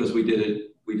because we did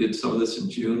it. We did some of this in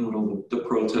June when all the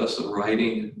protests and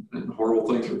rioting and horrible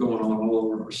things were going on all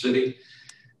over our city.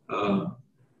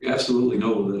 We absolutely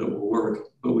know that it will work,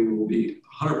 but we will be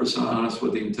 100% honest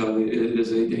with you and tell you it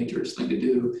is a dangerous thing to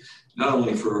do, not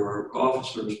only for our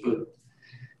officers,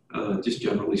 but just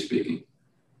generally speaking.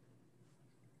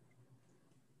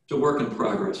 It's a work in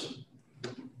progress.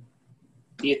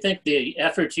 Do you think the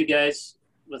efforts you guys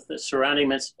with the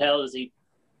surrounding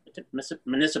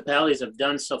municipalities have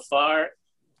done so far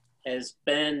has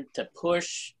been to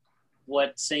push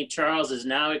what St. Charles is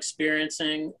now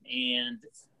experiencing and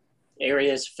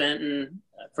areas Fenton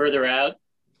further out?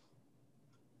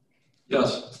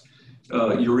 Yes.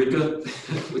 Eureka,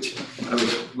 which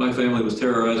my family was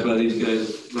terrorized by these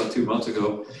guys about 2 months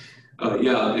ago.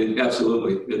 Yeah,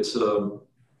 absolutely.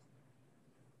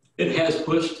 It has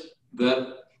pushed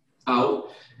that out.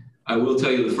 I will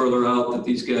tell you, the further out that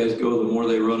these guys go, the more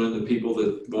they run into people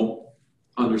that won't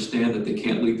understand that they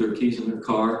can't leave their keys in their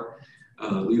car,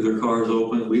 leave their cars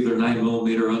open, leave their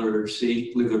 9mm under their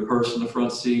seat, leave their purse in the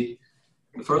front seat.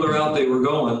 The further out they were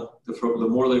going, the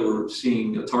more they were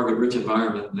seeing a target-rich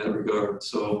environment in that regard.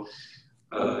 So,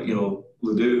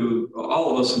 Ladue,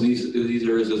 all of us in these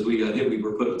areas, as we got hit, we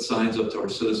were putting signs up to our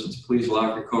citizens: please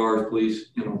lock your cars,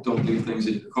 please, don't leave things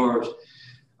in your cars.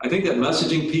 I think that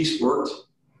messaging piece worked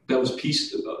that was a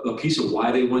piece of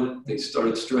why they went. They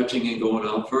started stretching and going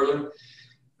out further,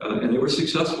 and they were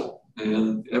successful.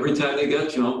 And every time they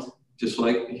got jumped, just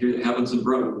like here it happens in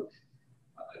Brentwood,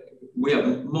 we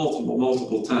have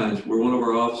multiple times where one of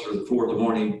our officers at 4 in the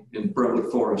morning in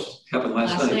Brentwood Forest, happened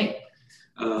last night.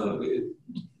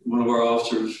 One of our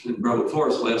officers in Brentwood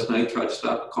Forest last night tried to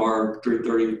stop a car,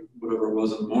 3:30, whatever it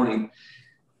was in the morning,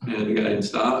 and the guy didn't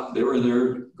stop. They were in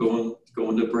there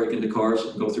going to break into cars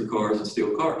and go through cars and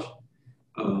steal cars.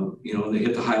 You know, and they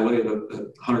hit the highway at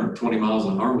 120 miles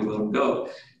an hour, we let them go.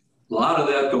 A lot of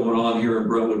that going on here in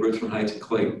Brentwood, Richmond Heights, and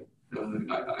Clayton.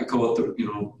 I call it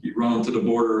you run them to the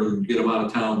border and get them out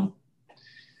of town.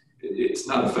 It's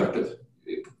not effective.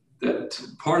 That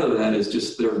part of that is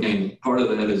just their game. Part of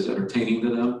that is entertaining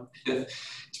to them.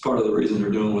 It's part of the reason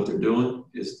they're doing what they're doing.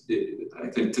 I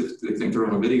think they think they're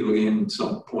on a video game at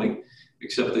some point,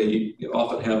 except they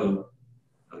often have an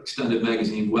extended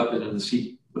magazine weapon in the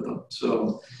seat with them.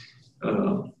 So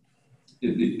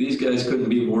these guys couldn't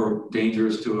be more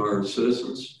dangerous to our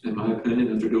citizens, in my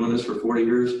opinion. If they're doing this for 40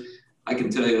 years, I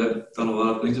can tell you I've done a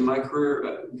lot of things in my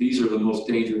career. These are the most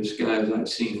dangerous guys I've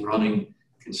seen running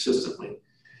consistently.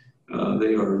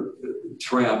 They are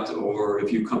trapped, or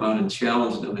if you come out and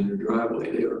challenge them in your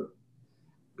driveway,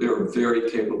 they are very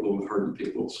capable of hurting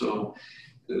people. So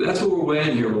that's what we're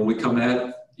weighing here when we come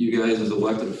at you guys as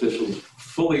elected officials,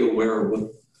 fully aware of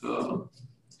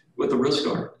what the risks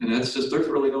are. And that's just, there's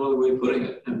really no other way of putting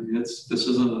it. I mean, this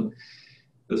isn't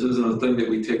a thing that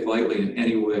we take lightly in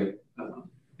any way.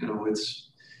 You know,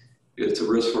 it's a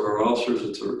risk for our officers.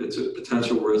 It's a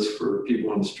potential risk for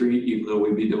people on the street, even though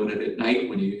we'd be doing it at night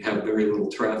when you have very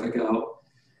little traffic out.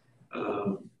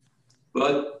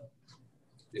 But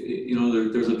you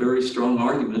know, there's a very strong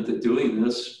argument that doing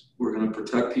this, we're going to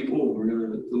protect people. We're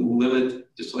going to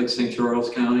limit, just like St. Charles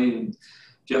County and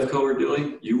Jeffco are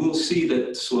doing. You will see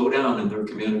that slow down in their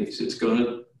communities.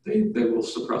 They will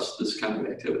suppress this kind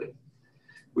of activity.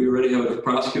 We already have a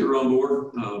prosecutor on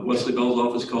board. Wesley Bell's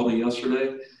office called me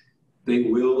yesterday. They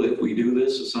will, if we do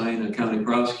this, assign a county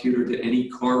prosecutor to any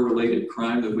car-related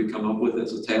crime that we come up with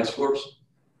as a task force,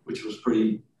 which was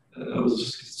that was a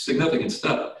significant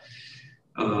step.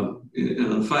 And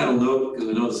on a final note, because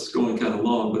I know this is going kind of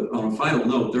long, but on a final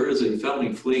note, there is a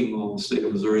felony fleeing law in the state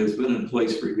of Missouri that's been in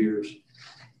place for years,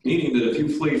 meaning that if you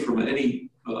flee from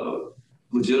any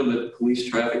legitimate police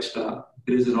traffic stop,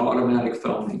 it is an automatic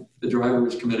felony. The driver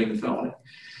is committing a felony.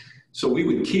 So we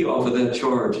would key off of that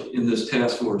charge in this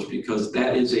task force, because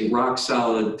that is a rock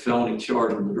solid felony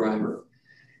charge on the driver.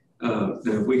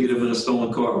 If we get him in a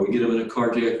stolen car, we get him in a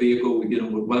carjacked vehicle, we get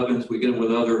him with weapons, we get him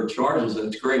with other charges,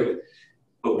 that's great.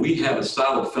 But we have a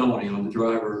solid felony on the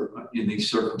driver in these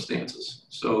circumstances.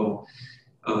 So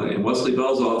in Wesley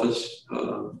Bell's office,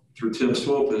 through Tim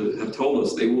Swope, have told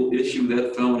us they will issue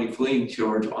that felony fleeing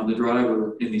charge on the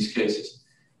driver in these cases.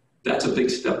 That's a big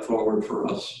step forward for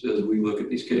us as we look at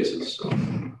these cases. So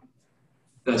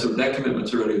that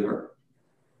commitment's already there.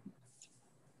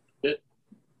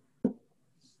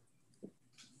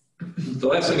 The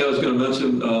last thing I was going to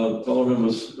mention, Alderman,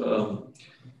 was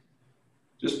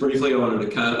just briefly I wanted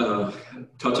to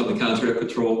touch on the contract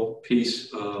patrol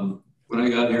piece. When I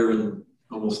got here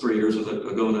almost 3 years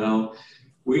ago now,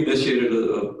 we initiated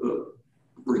a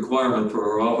requirement for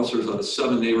our officers out of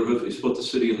 7 neighborhoods. We split the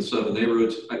city into 7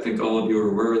 neighborhoods. I think all of you are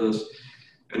aware of this.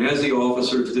 And as the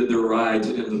officers did their rides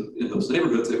in those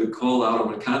neighborhoods, they would call out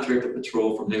on a contracted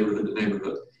patrol from neighborhood to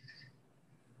neighborhood.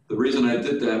 The reason I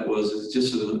did that was it's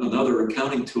just another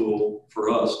accounting tool for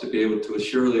us to be able to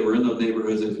assure they were in those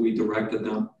neighborhoods as we directed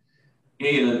them.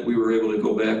 And we were able to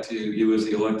go back to you as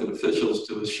the elected officials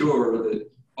to assure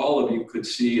that all of you could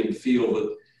see and feel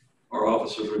that our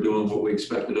officers were doing what we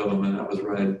expected of them, and that was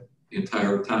riding the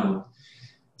entire time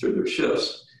through their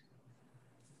shifts.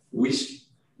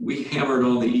 We hammered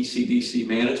on the ECDC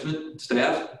management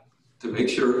staff to make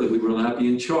sure that we will not be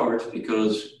in charge,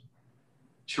 because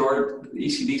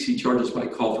ECDC charges by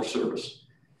call for service.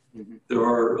 Mm-hmm. There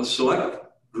are a select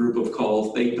group of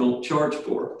calls they don't charge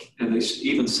for, and they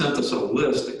even sent us a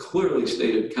list that clearly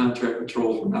stated contract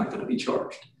patrols were not going to be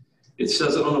charged. It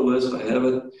says it on the list. I have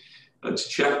it. It's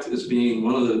checked as being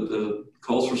one of the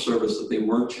calls for service that they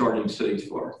weren't charging cities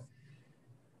for.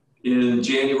 In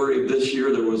January of this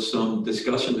year, there was some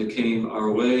discussion that came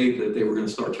our way that they were going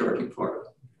to start charging for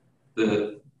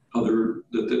it.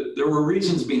 There were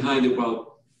reasons behind it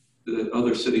that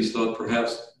other cities thought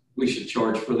perhaps we should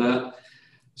charge for that.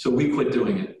 So we quit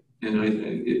doing it. And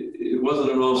it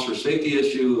wasn't an officer safety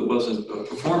issue. It wasn't a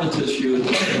performance issue at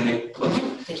that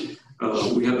point.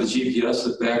 We have the GPS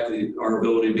that backed our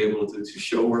ability to be able to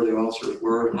show where the officers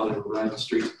were and how they were riding the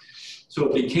streets. So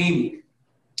it became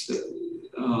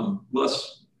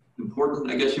less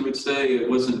important, I guess you would say. It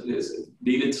wasn't as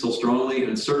needed so strongly,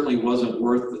 and it certainly wasn't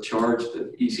worth the charge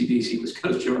that ECDC was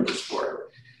going to charge us for it,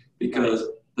 because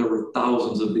there were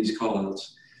thousands of these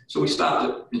call-outs. So we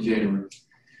stopped it in January.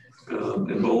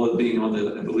 And Bola being on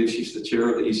the, I believe she's the chair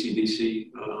of the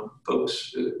ECDC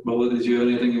folks. Bola, did you have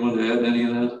anything you wanted to add to any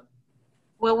of that?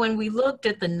 Well, when we looked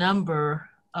at the number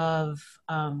of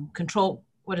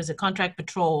contract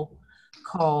patrol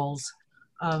calls,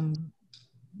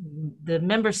 the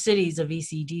member cities of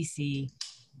ECDC,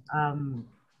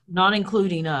 not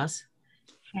including us,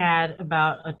 had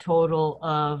about a total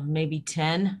of maybe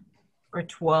 10 or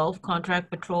 12 contract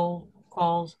patrol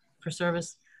calls for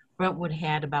service. Brentwood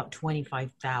had about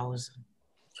 25,000.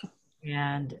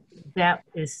 And that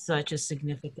is such a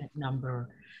significant number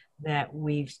that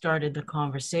we've started the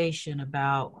conversation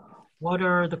about what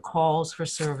are the calls for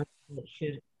service that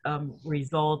should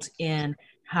result in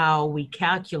how we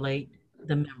calculate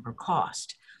the member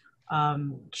cost.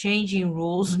 Changing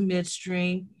rules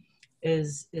midstream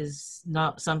is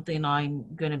not something I'm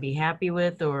going to be happy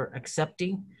with or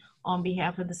accepting on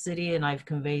behalf of the city, and I've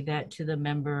conveyed that to the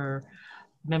members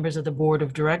of the board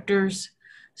of directors.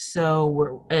 So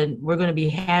we're going to be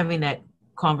having that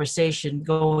conversation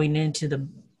going into the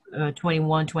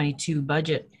 21-22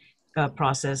 budget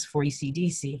process for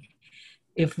ECDC.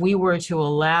 If we were to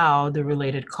allow the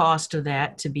related cost of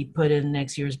that to be put in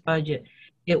next year's budget,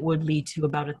 it would lead to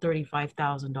about a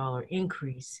 $35,000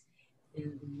 increase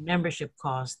in membership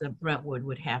costs that Brentwood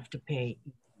would have to pay.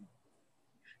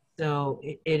 So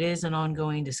it is an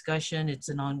ongoing discussion. It's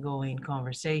an ongoing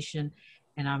conversation.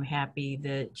 And I'm happy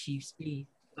that Chief Speed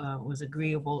was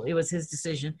agreeable. It was his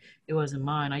decision. It wasn't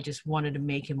mine. I just wanted to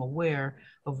make him aware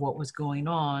of what was going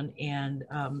on. And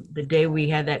the day we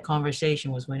had that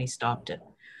conversation was when he stopped it.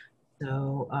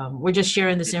 So we're just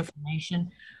sharing this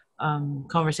information.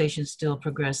 Conversation's still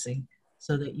progressing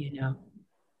so that you know.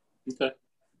 Okay.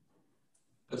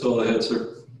 That's all I had,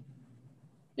 sir.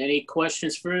 Any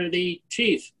questions for the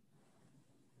chief?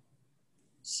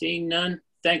 Seeing none.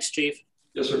 Thanks, Chief.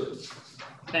 Yes, sir.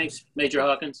 Thanks, Major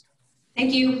Hawkins.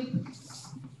 Thank you.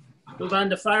 Move on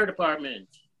to fire department.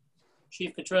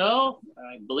 Chief Cottrell,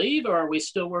 I believe, or are we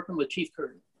still working with Chief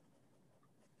Curtin?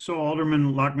 So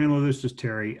Alderman Lockmiller, this is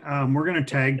Terry. We're going to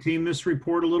tag team this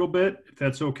report a little bit, if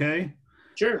that's okay.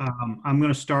 Sure. I'm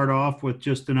going to start off with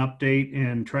just an update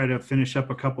and try to finish up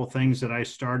a couple things that I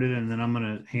started, and then I'm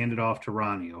going to hand it off to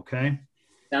Ronnie, okay?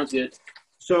 Sounds good.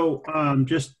 So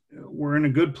we're in a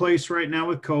good place right now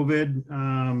with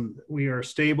COVID. We are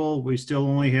stable. We still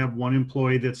only have one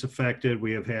employee that's affected.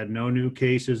 We have had no new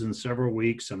cases in several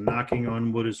weeks. I'm knocking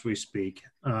on wood as we speak.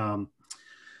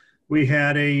 We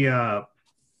had an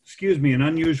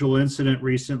unusual incident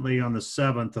recently on the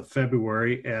 7th of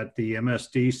February at the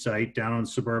MSD site down on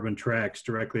Suburban Tracks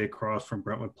directly across from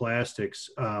Brentwood Plastics.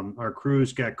 Our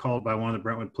crews got called by one of the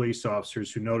Brentwood police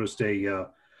officers who noticed a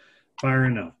fire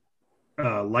in a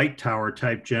light tower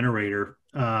type generator.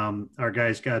 Our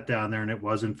guys got down there and it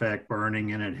was in fact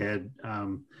burning, and it had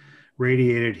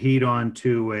radiated heat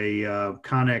onto a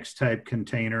Connex type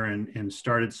container and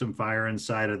started some fire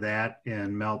inside of that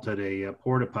and melted a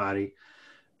porta potty.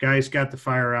 Guys got the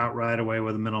fire out right away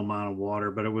with a minimal amount of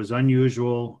water, but it was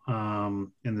unusual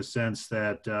in the sense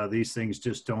that these things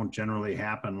just don't generally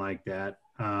happen like that.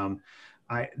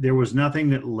 There was nothing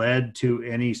that led to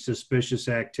any suspicious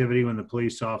activity when the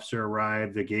police officer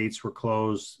arrived. The gates were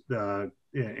closed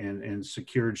and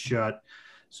secured shut.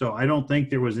 So I don't think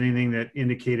there was anything that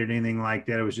indicated anything like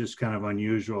that. It was just kind of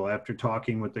unusual. After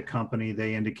talking with the company,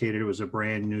 they indicated it was a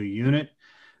brand new unit.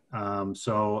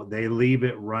 So they leave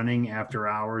it running after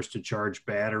hours to charge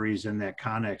batteries in that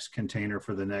Connex container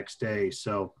for the next day.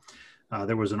 So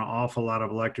there was an awful lot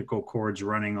of electrical cords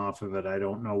running off of it. I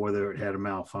don't know whether it had a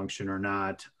malfunction or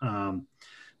not.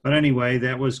 But anyway,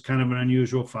 that was kind of an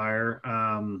unusual fire.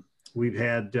 We've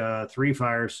had 3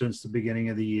 fires since the beginning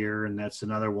of the year, and that's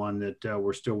another one that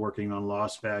we're still working on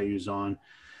loss values on.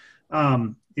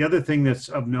 The other thing that's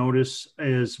of notice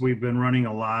is we've been running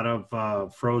a lot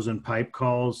of frozen pipe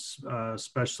calls,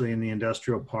 especially in the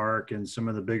industrial park and some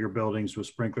of the bigger buildings with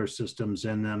sprinkler systems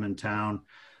in them in town.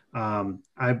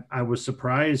 I was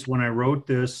surprised when I wrote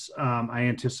this. I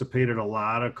anticipated a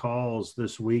lot of calls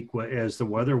this week as the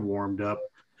weather warmed up.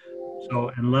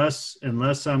 So unless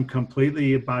I'm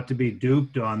completely about to be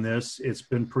duped on this, it's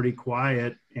been pretty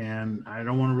quiet, and I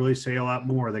don't want to really say a lot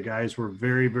more. The guys were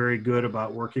very, very good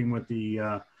about working with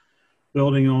the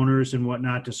building owners and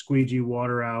whatnot to squeegee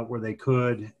water out where they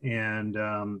could. And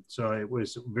so it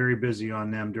was very busy on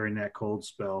them during that cold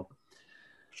spell.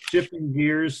 Shifting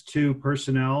gears to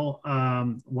personnel,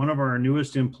 one of our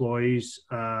newest employees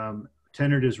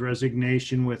tendered his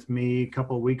resignation with me a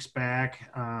couple of weeks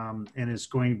back, and is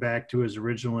going back to his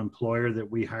original employer that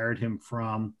we hired him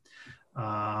from.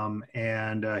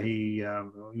 He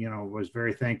was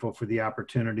very thankful for the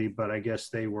opportunity, but I guess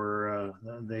they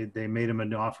made him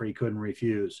an offer he couldn't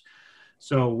refuse.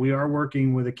 So we are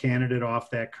working with a candidate off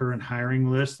that current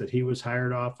hiring list that he was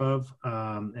hired off of.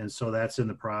 And so that's in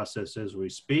the process as we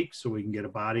speak, so we can get a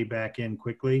body back in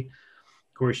quickly.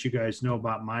 Of course, you guys know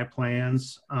about my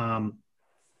plans. I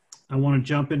want to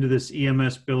jump into this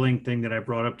EMS billing thing that I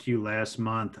brought up to you last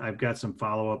month. I've got some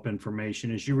follow-up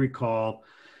information. As you recall,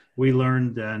 we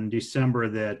learned in December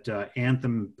that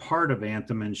Anthem, part of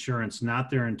Anthem Insurance,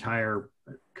 not their entire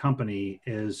company,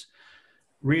 is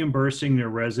reimbursing their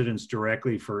residents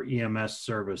directly for EMS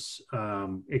service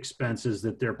expenses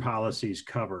that their policies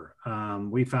cover.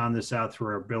 We found this out through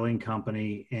our billing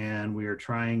company, and we are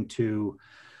trying to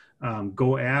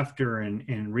go after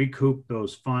and recoup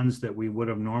those funds that we would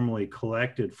have normally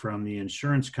collected from the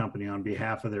insurance company on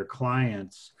behalf of their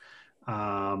clients.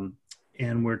 And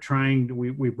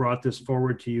we brought this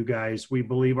forward to you guys. We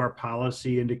believe our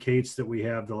policy indicates that we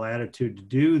have the latitude to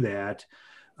do that.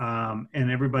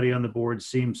 And everybody on the board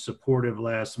seemed supportive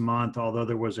last month, although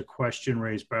there was a question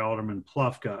raised by Alderman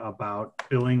Plufka about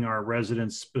billing our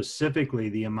residents specifically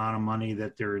the amount of money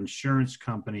that their insurance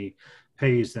company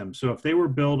pays them. So if they were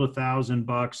billed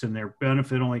 $1,000 and their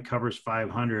benefit only covers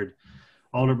 $500,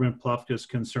 Alderman Plufka's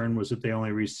concern was that they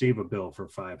only receive a bill for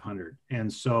 $500.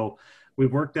 And so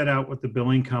we've worked that out with the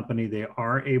billing company. They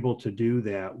are able to do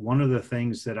that. One of the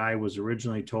things that I was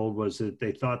originally told was that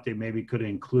they thought they maybe could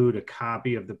include a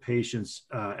copy of the patient's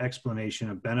explanation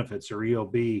of benefits, or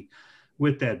EOB,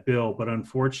 with that bill. But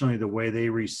unfortunately, the way they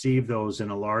receive those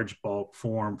in a large bulk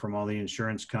form from all the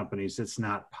insurance companies, it's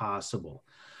not possible.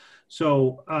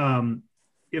 So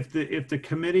if the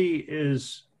committee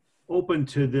is open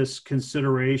to this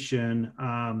consideration,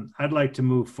 I'd like to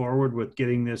move forward with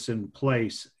getting this in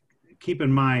place. Keep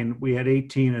in mind, we had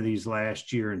 18 of these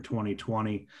last year in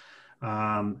 2020.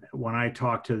 When I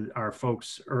talked to our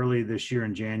folks early this year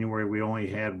in January, we only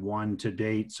had one to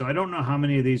date. So I don't know how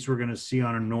many of these we're going to see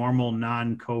on a normal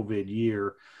non-COVID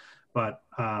year, but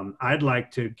I'd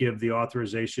like to give the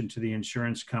authorization to the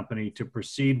insurance company to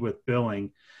proceed with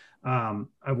billing.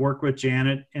 I've worked with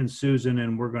Janet and Susan,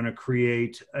 and we're going to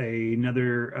create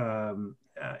another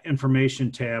information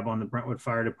tab on the Brentwood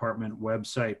Fire Department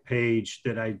website page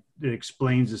that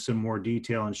explains this in more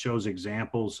detail and shows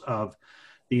examples of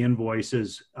the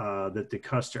invoices that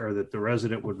the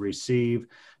resident would receive.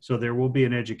 So there will be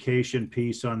an education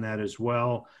piece on that as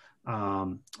well.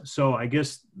 So I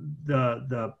guess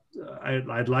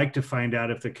I'd like to find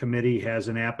out if the committee has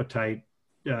an appetite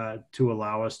to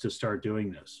allow us to start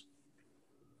doing this.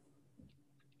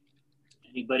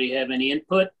 Anybody have any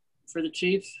input for the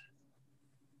chief?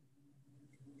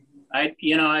 I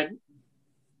can't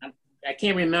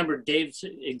remember Dave's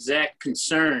exact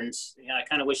concerns. I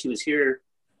kind of wish he was here.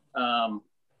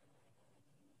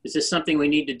 Is this something we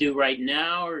need to do right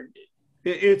now, or?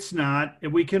 It's not.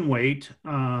 We can wait.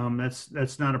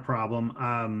 That's not a problem.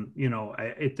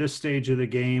 At this stage of the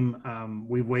game,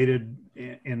 we waited,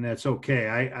 and that's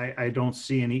okay. I don't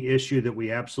see any issue that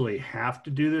we absolutely have to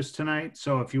do this tonight.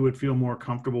 So if you would feel more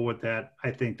comfortable with that,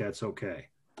 I think that's okay.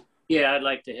 Yeah, I'd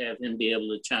like to have him be able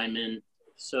to chime in.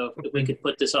 So if we could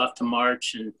put this off to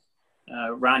March, and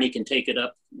Ronnie can take it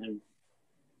up, and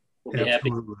we'll be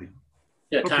happy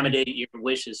to accommodate your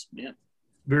wishes. Yeah.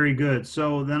 Very good.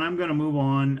 So then I'm going to move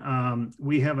on.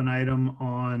 We have an item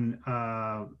on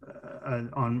our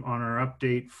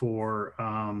update for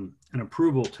an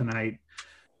approval tonight.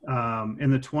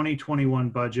 In the 2021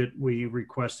 budget, we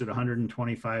requested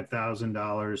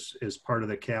 $125,000 as part of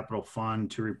the capital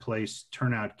fund to replace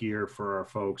turnout gear for our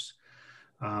folks.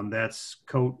 That's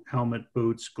coat, helmet,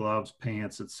 boots, gloves,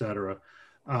 pants, etc.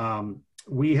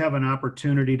 We have an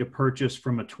opportunity to purchase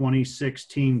from a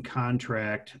 2016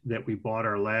 contract that we bought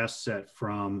our last set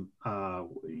from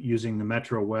using the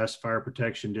Metro West Fire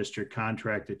Protection District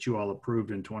contract that you all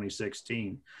approved in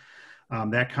 2016.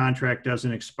 That contract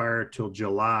doesn't expire till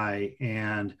July,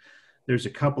 and there's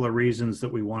a couple of reasons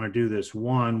that we want to do this.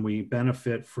 One, we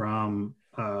benefit from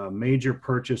a major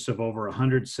purchase of over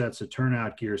 100 sets of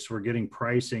turnout gear, so we're getting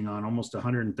pricing on almost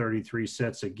 133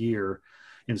 sets of gear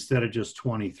instead of just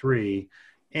 23,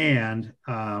 and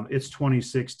it's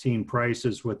 2016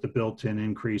 prices with the built-in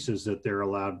increases that they're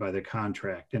allowed by the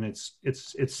contract, and it's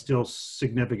still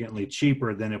significantly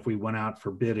cheaper than if we went out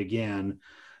for bid again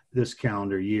this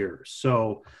calendar year.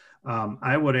 So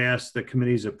I would ask the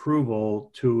committee's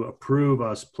approval to approve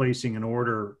us placing an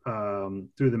order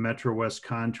through the Metro West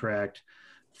contract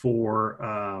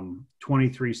for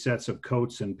 23 sets of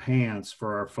coats and pants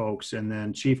for our folks. And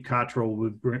then Chief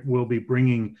Cottrell will be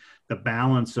bringing the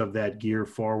balance of that gear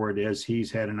forward as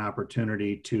he's had an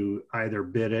opportunity to either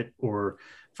bid it or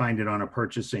find it on a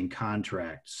purchasing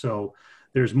contract. So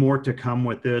there's more to come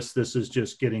with this. This is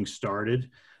just getting started.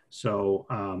 So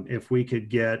if we could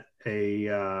get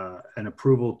an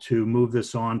approval to move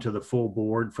this on to the full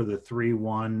board for the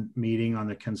 3-1 meeting on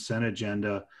the consent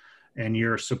agenda and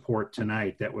your support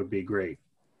tonight, that would be great.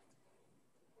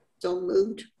 So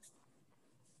moved.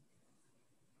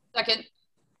 Second.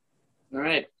 All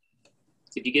right.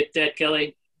 Did you get that,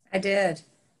 Kelly? I did.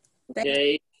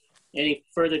 Okay. Any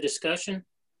further discussion?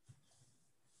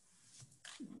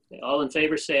 Okay. All in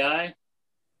favor, say aye.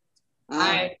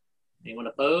 Aye. Anyone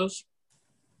opposed?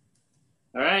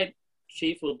 All right,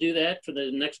 Chief, we'll do that for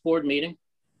the next board meeting.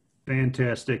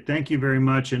 Fantastic. Thank you very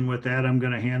much. And with that, I'm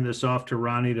going to hand this off to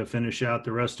Ronnie to finish out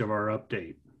the rest of our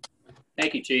update.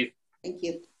 Thank you, Chief. Thank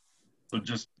you. So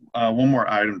just one more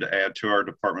item to add to our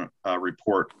department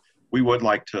report. We would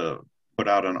like to put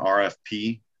out an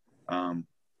RFP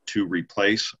to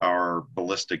replace our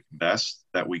ballistic vests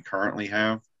that we currently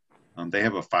have. They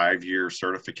have a 5-year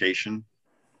certification.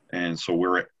 And so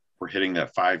we're hitting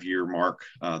that 5-year mark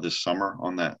this summer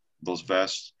on those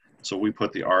vests. So we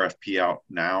put the RFP out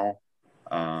now.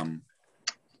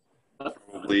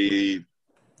 Probably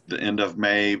the end of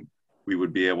May, we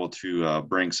would be able to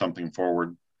bring something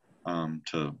forward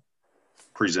to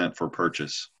present for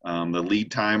purchase. The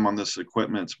lead time on this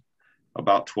equipment is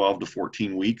about 12 to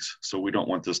 14 weeks. So we don't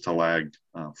want this to lag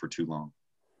for too long.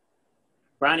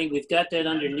 Ronnie, we've got that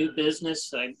under new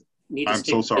business. I'm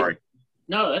so sorry.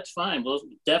 No, that's fine. We'll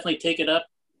definitely take it up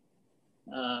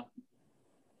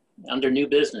under new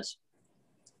business.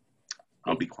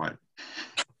 I'll be quiet.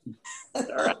 All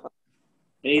right.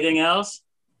 Anything else?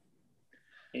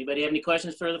 Anybody have any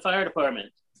questions for the fire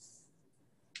department?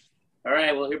 All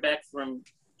right, we'll hear back from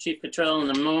Chief Cottrell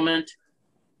in a moment.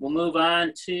 We'll move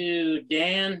on to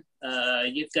Dan.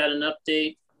 You've got an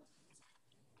update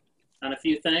on a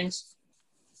few things.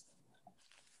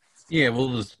 Yeah,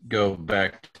 we'll just go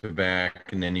back to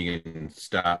back and then you can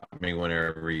stop me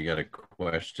whenever you got a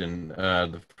question.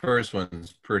 The first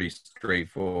one's pretty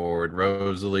straightforward.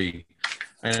 Rosalie,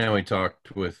 I know we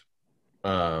talked with,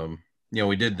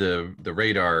 we did the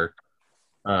radar,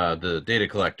 the data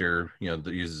collector, that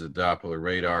uses a Doppler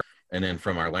radar. And then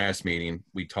from our last meeting,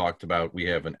 we talked about we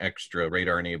have an extra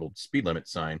radar enabled speed limit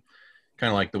sign,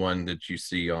 kind of like the one that you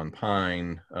see on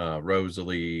Pine,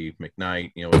 Rosalie,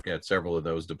 McKnight, we've got several of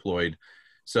those deployed.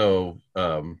 So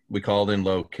we called in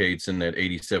locates in that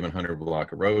 8700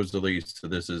 block of Rosalie. So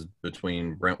this is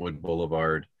between Brentwood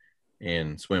Boulevard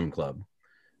and Swim Club.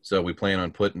 So we plan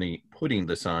on putting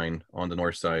the sign on the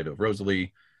north side of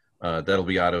Rosalie. That'll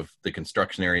be out of the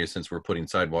construction area since we're putting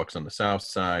sidewalks on the south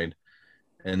side.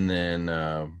 And then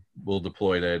we'll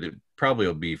deploy that. It probably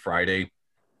will be Friday.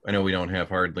 I know we don't have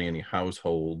hardly any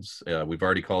households. We've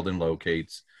already called in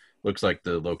locates. Looks like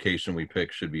the location we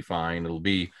picked should be fine. It'll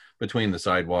be between the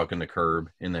sidewalk and the curb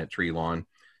in that tree lawn.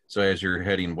 So as you're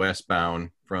heading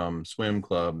westbound from Swim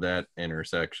Club, that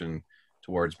intersection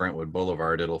towards Brentwood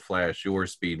Boulevard, it'll flash your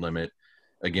speed limit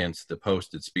against the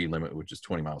posted speed limit, which is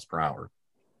 20 miles per hour.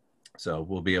 So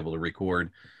we'll be able to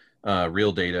record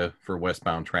real data for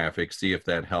westbound traffic, see if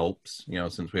that helps,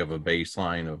 since we have a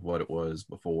baseline of what it was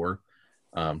before.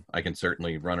 I can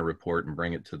certainly run a report and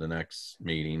bring it to the next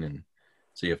meeting and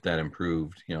see if that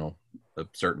improved, a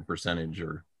certain percentage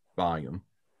or volume.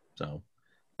 So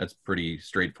that's pretty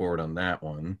straightforward on that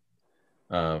one.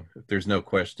 If there's no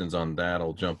questions on that,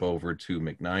 I'll jump over to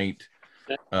McKnight.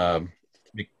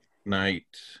 McKnight,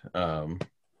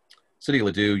 City of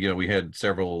Ladue, we had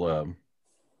several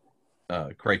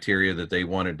criteria that they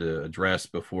wanted to address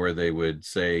before they would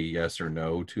say yes or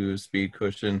no to a speed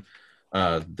cushion.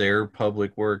 Their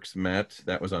public works met,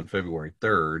 that was on February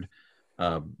 3rd.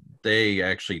 They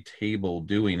actually tabled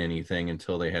doing anything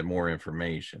until they had more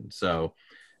information. So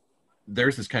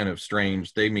theirs is kind of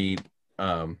strange. They meet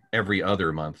every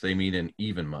other month. They meet in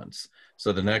even months.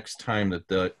 So the next time that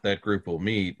that group will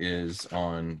meet is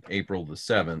on April the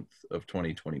 7th of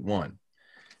 2021.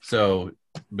 So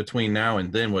between now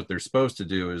and then, what they're supposed to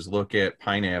do is look at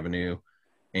Pine Avenue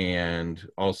and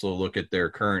also look at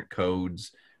their current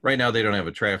codes. Right now, they don't have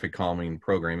a traffic calming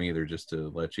program either, just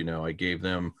to let you know. I gave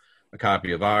them a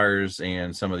copy of ours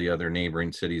and some of the other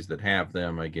neighboring cities that have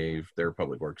them. I gave their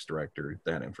public works director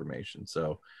that information.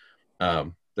 So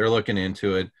they're looking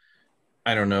into it.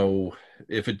 I don't know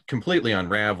if it completely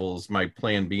unravels, my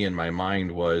plan B in my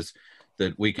mind was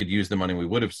that we could use the money we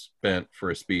would have spent for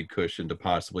a speed cushion to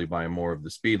possibly buy more of the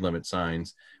speed limit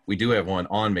signs. We do have one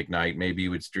on McKnight. Maybe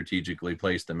you would strategically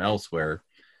place them elsewhere.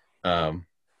 I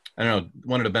don't know.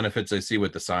 One of the benefits I see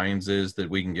with the signs is that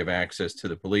we can give access to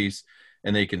the police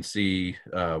and they can see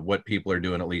what people are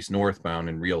doing, at least northbound,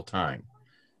 in real time.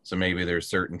 So maybe there's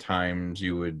certain times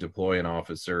you would deploy an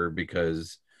officer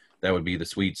because that would be the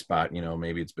sweet spot. You know,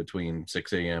 maybe it's between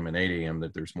 6 a.m. and 8 a.m.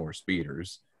 that there's more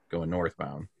speeders going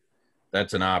northbound.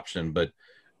 That's an option, but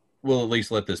we'll at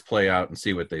least let this play out and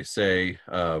see what they say.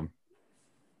 You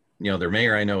know, their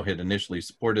mayor, I know, had initially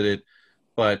supported it,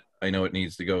 but I know it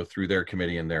needs to go through their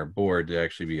committee and their board to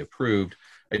actually be approved.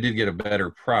 I did get a better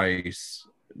price,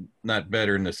 not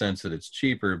better in the sense that it's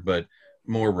cheaper, but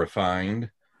more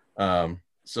refined.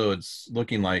 So it's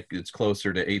looking like it's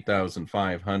closer to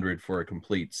 $8,500 for a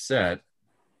complete set.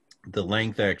 The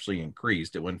length actually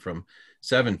increased. It went from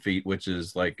 7 feet, which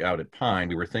is like out at Pine.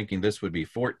 We were thinking this would be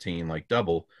 14, like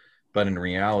double, but in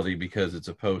reality, because it's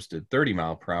a posted 30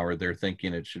 mile per hour, they're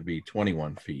thinking it should be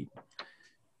 21 feet.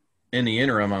 In the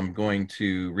interim, I'm going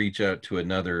to reach out to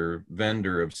another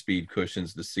vendor of speed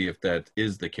cushions to see if that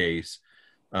is the case.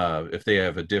 If they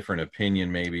have a different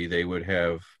opinion, maybe they would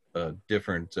have a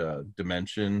different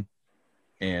dimension,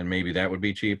 and maybe that would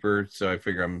be cheaper. So I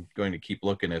figure I'm going to keep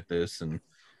looking at this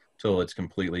until it's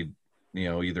completely, you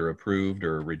know, either approved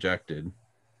or rejected.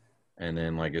 And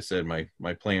then, like I said, my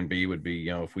plan B would be,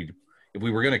 you know, if we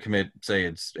were going to commit, say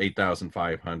it's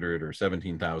 $8,500 or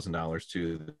 $17,000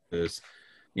 to this,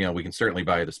 you know, we can certainly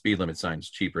buy the speed limit signs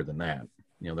cheaper than that.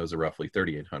 You know, those are roughly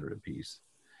 $3,800 a piece.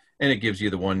 And it gives you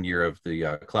the 1 year of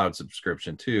the cloud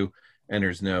subscription too. And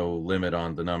there's no limit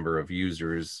on the number of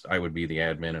users. I would be the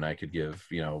admin and I could give,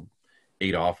 you know,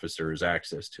 8 officers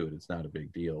access to it. It's not a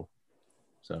big deal.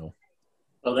 So.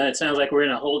 Well, then it sounds like we're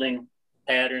in a holding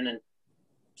pattern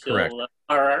until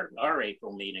our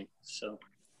April meeting. So.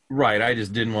 Right. I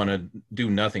just didn't want to do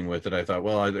nothing with it. I thought,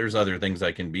 well, there's other things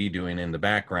I can be doing in the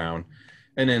background.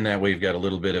 And then that way you've got a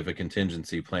little bit of a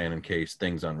contingency plan in case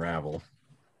things unravel.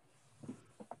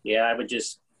 Yeah, I would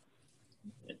just,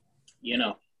 you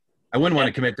know. I wouldn't want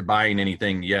to commit to buying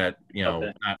anything yet, you know,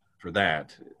 Okay. not for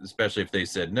that, especially if they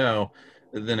said no,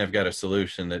 then I've got a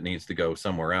solution that needs to go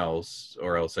somewhere else,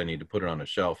 or else I need to put it on a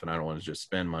shelf, and I don't want to just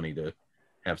spend money to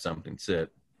have something sit.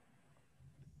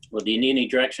 Well, do you need any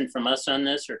direction from us on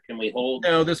this, or can we hold?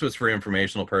 No, this was for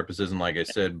informational purposes. And like I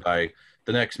said, by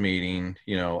the next meeting,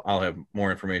 you know, I'll have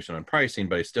more information on pricing,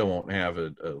 but I still won't have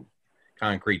a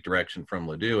concrete direction from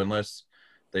Ladue unless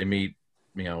they meet,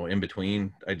 you know, in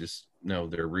between. I just know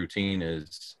their routine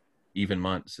is even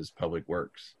months as Public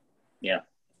Works. Yeah.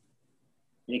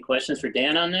 Any questions for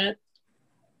Dan on that?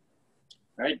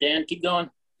 All right, Dan, keep going.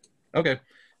 Okay.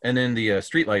 And then the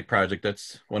streetlight project,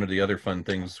 that's one of the other fun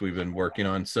things we've been working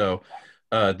on. So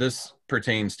this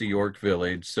pertains to York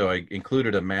Village. So I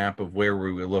included a map of where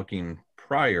we were looking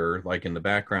prior, like in the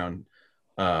background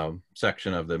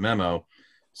section of the memo.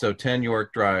 So 10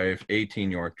 York Drive, 18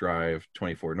 York Drive,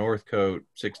 24 Northcote,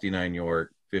 69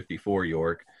 York, 54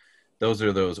 York. Those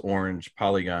are those orange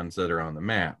polygons that are on the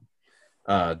map.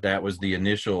 That was the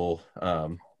initial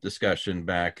discussion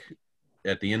back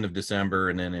at the end of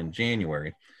December and then in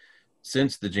January.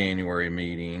 Since the January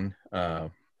meeting,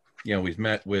 you know, we've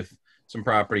met with some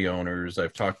property owners.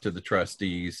 I've talked to the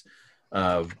trustees.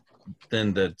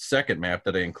 Then the second map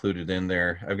that I included in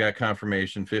there, I've got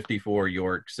confirmation 54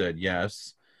 York said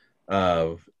yes.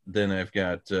 Then I've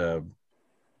got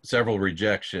several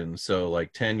rejections. So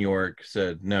like 10 York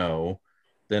said no.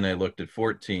 Then I looked at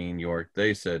 14 York,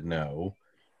 they said no.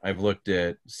 I've looked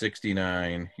at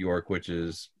 69 York, which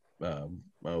is,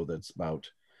 that's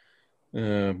about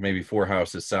maybe 4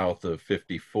 houses south of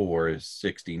 54 is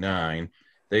 69.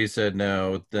 They said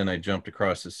no. Then I jumped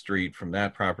across the street from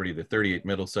that property to 38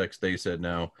 Middlesex. They said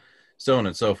no, so on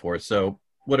and so forth. So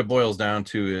what it boils down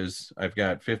to is I've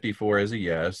got 54 as a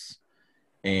yes.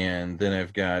 And then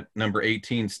I've got number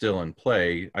 18 still in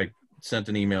play. I sent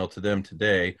an email to them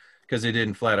today because they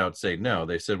didn't flat out say no.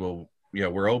 They said, well, yeah,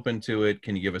 we're open to it.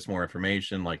 Can you give us more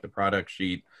information, like the product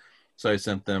sheet? So I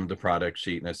sent them the product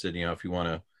sheet and I said, you know, if you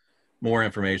want more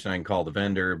information, I can call the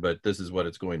vendor, but this is what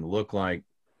it's going to look like.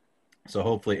 So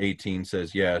hopefully 18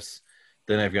 says yes.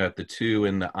 Then I've got the 2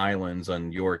 in the islands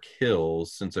on York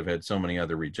Hills. Since I've had so many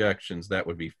other rejections, that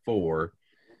would be 4.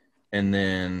 And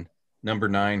then number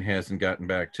 9 hasn't gotten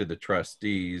back to the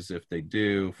trustees. If they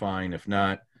do, fine. If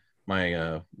not,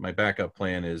 my backup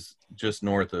plan is just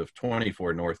north of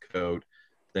 24 Northcote.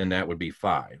 Then that would be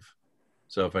 5.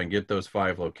 So if I can get those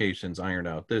 5 locations ironed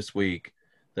out this week,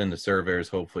 then the surveyors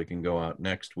hopefully can go out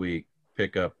next week,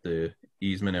 pick up the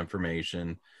easement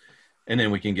information, and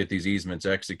then we can get these easements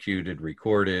executed,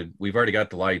 recorded. We've already got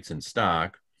the lights in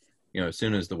stock. You know, as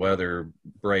soon as the weather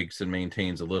breaks and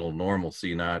maintains a little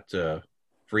normalcy, not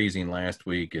freezing last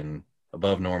week and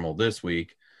above normal this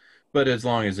week, but as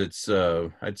long as it's,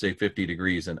 I'd say 50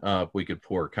 degrees and up, we could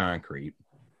pour concrete,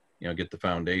 you know, get the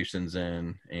foundations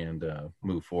in and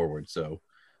move forward. So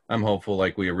I'm hopeful,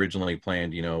 like we originally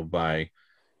planned, you know, by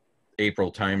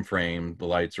April timeframe, the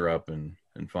lights are up and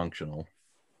functional.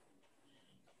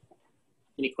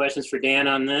 Any questions for Dan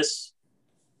on this?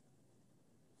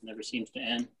 Never seems to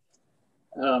end.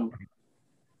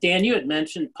 Dan, you had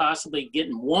mentioned possibly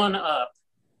getting one up,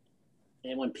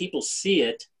 and when people see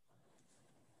it,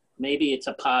 maybe it's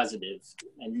a positive,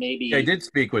 and maybe... I did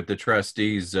speak with the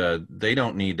trustees. They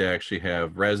don't need to actually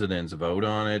have residents vote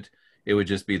on it. It would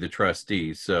just be the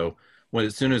trustees. So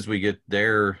as soon as we get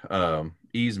their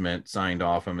easement signed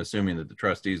off, I'm assuming that the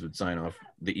trustees would sign off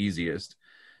the easiest,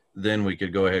 then we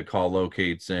could go ahead, call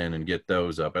locates in and get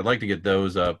those up. I'd like to get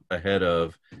those up ahead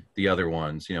of the other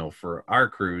ones. You know, for our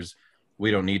crews,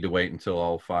 we don't need to wait until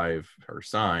all 5 are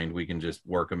signed. We can just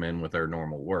work them in with our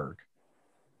normal work.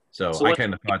 So I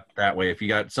kind of thought that way, if you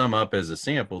got some up as a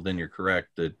sample, then you're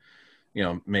correct that, you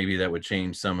know, maybe that would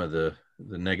change some of the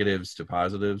negatives to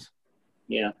positives.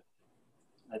 Yeah,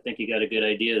 I think you got a good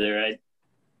idea there.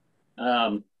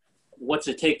 What's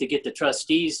it take to get the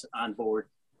trustees on board?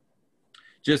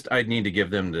 Just, I'd need to give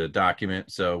them the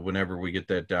document. So whenever we get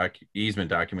that easement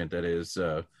document that is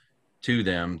to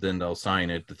them, then they'll sign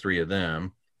it, the 3 of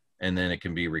them, and then it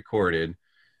can be recorded.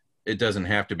 It doesn't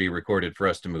have to be recorded for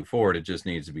us to move forward. It just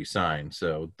needs to be signed.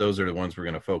 So those are the ones we're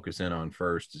going to focus in on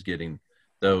first, is getting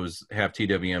those, have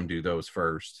TWM do those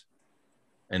first,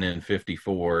 and then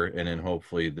 54, and then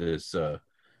hopefully this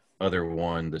other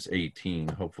one, this 18,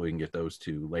 hopefully we can get those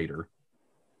 2 later.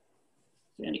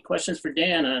 Any questions for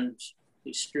Dan on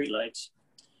these streetlights?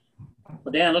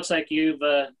 Well, Dan, looks like you're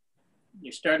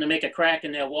starting to make a crack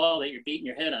in that wall that you're beating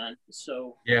your head on.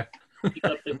 So yeah, keep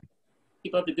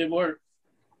up the good work.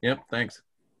 Yep, thanks.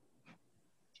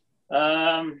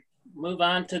 Move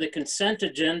on to the consent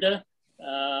agenda.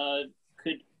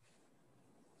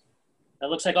 It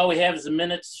looks like all we have is the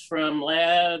minutes from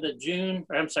the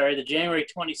January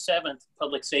 27th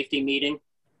public safety meeting.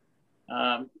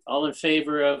 All in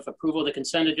favor of approval of the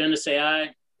consent agenda, say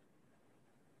aye.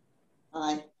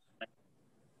 Aye.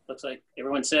 Looks like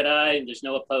everyone said aye. There's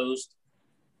no opposed.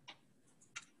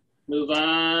 Move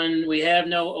on. We have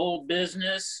no old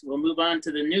business. We'll move on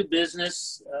to the new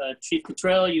business. Chief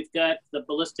Cottrell, you've got the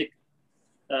ballistic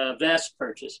vest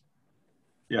purchase.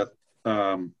 Yeah.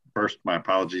 First, my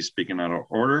apologies, speaking out of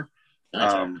order.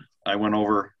 Right. I went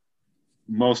over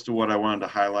most of what I wanted to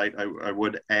highlight. I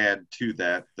would add to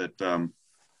that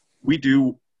we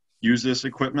do use this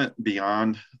equipment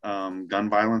beyond gun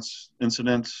violence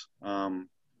incidents,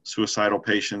 suicidal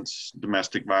patients,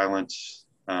 domestic violence,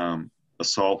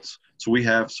 assaults. So we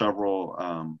have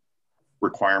several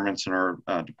requirements in our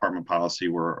department policy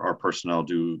where our personnel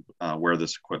do wear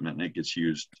this equipment, and it gets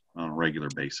used on a regular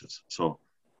basis. So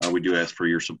we do ask for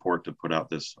your support to put out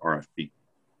this RFP.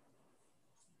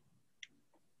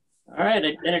 All right,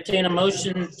 I entertain a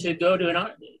motion to go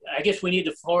to I guess we need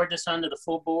to forward this onto the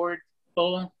full board,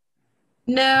 Bola?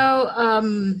 No,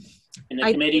 And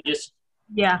the committee just...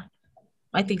 Yeah,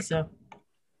 I think so.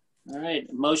 All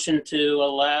right, motion to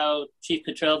allow Chief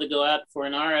Cottrell to go out for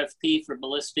an RFP for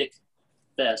ballistic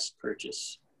vest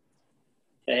purchase.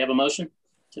 Okay, I have a motion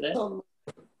to that? Looks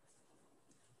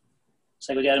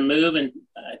like we got to move, and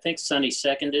I think Sonny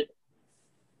seconded.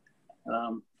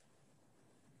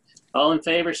 All in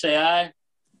favor, say aye.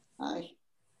 Aye.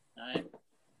 Aye.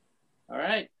 All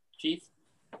right, Chief,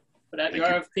 put out your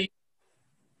RFP.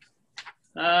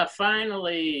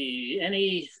 Finally,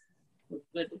 any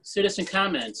citizen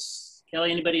comments?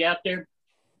 Kelly, anybody out there?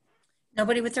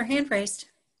 Nobody with their hand raised.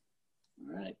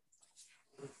 All right.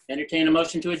 Entertain a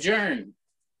motion to adjourn.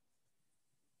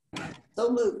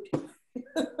 So moved.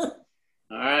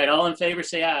 All right, all in favor,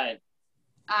 say aye.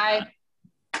 Aye.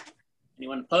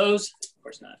 Anyone opposed? Of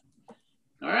course not.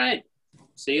 All right,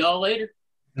 see you all later.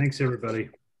 Thanks, everybody.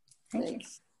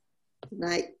 Thanks. Good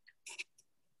night.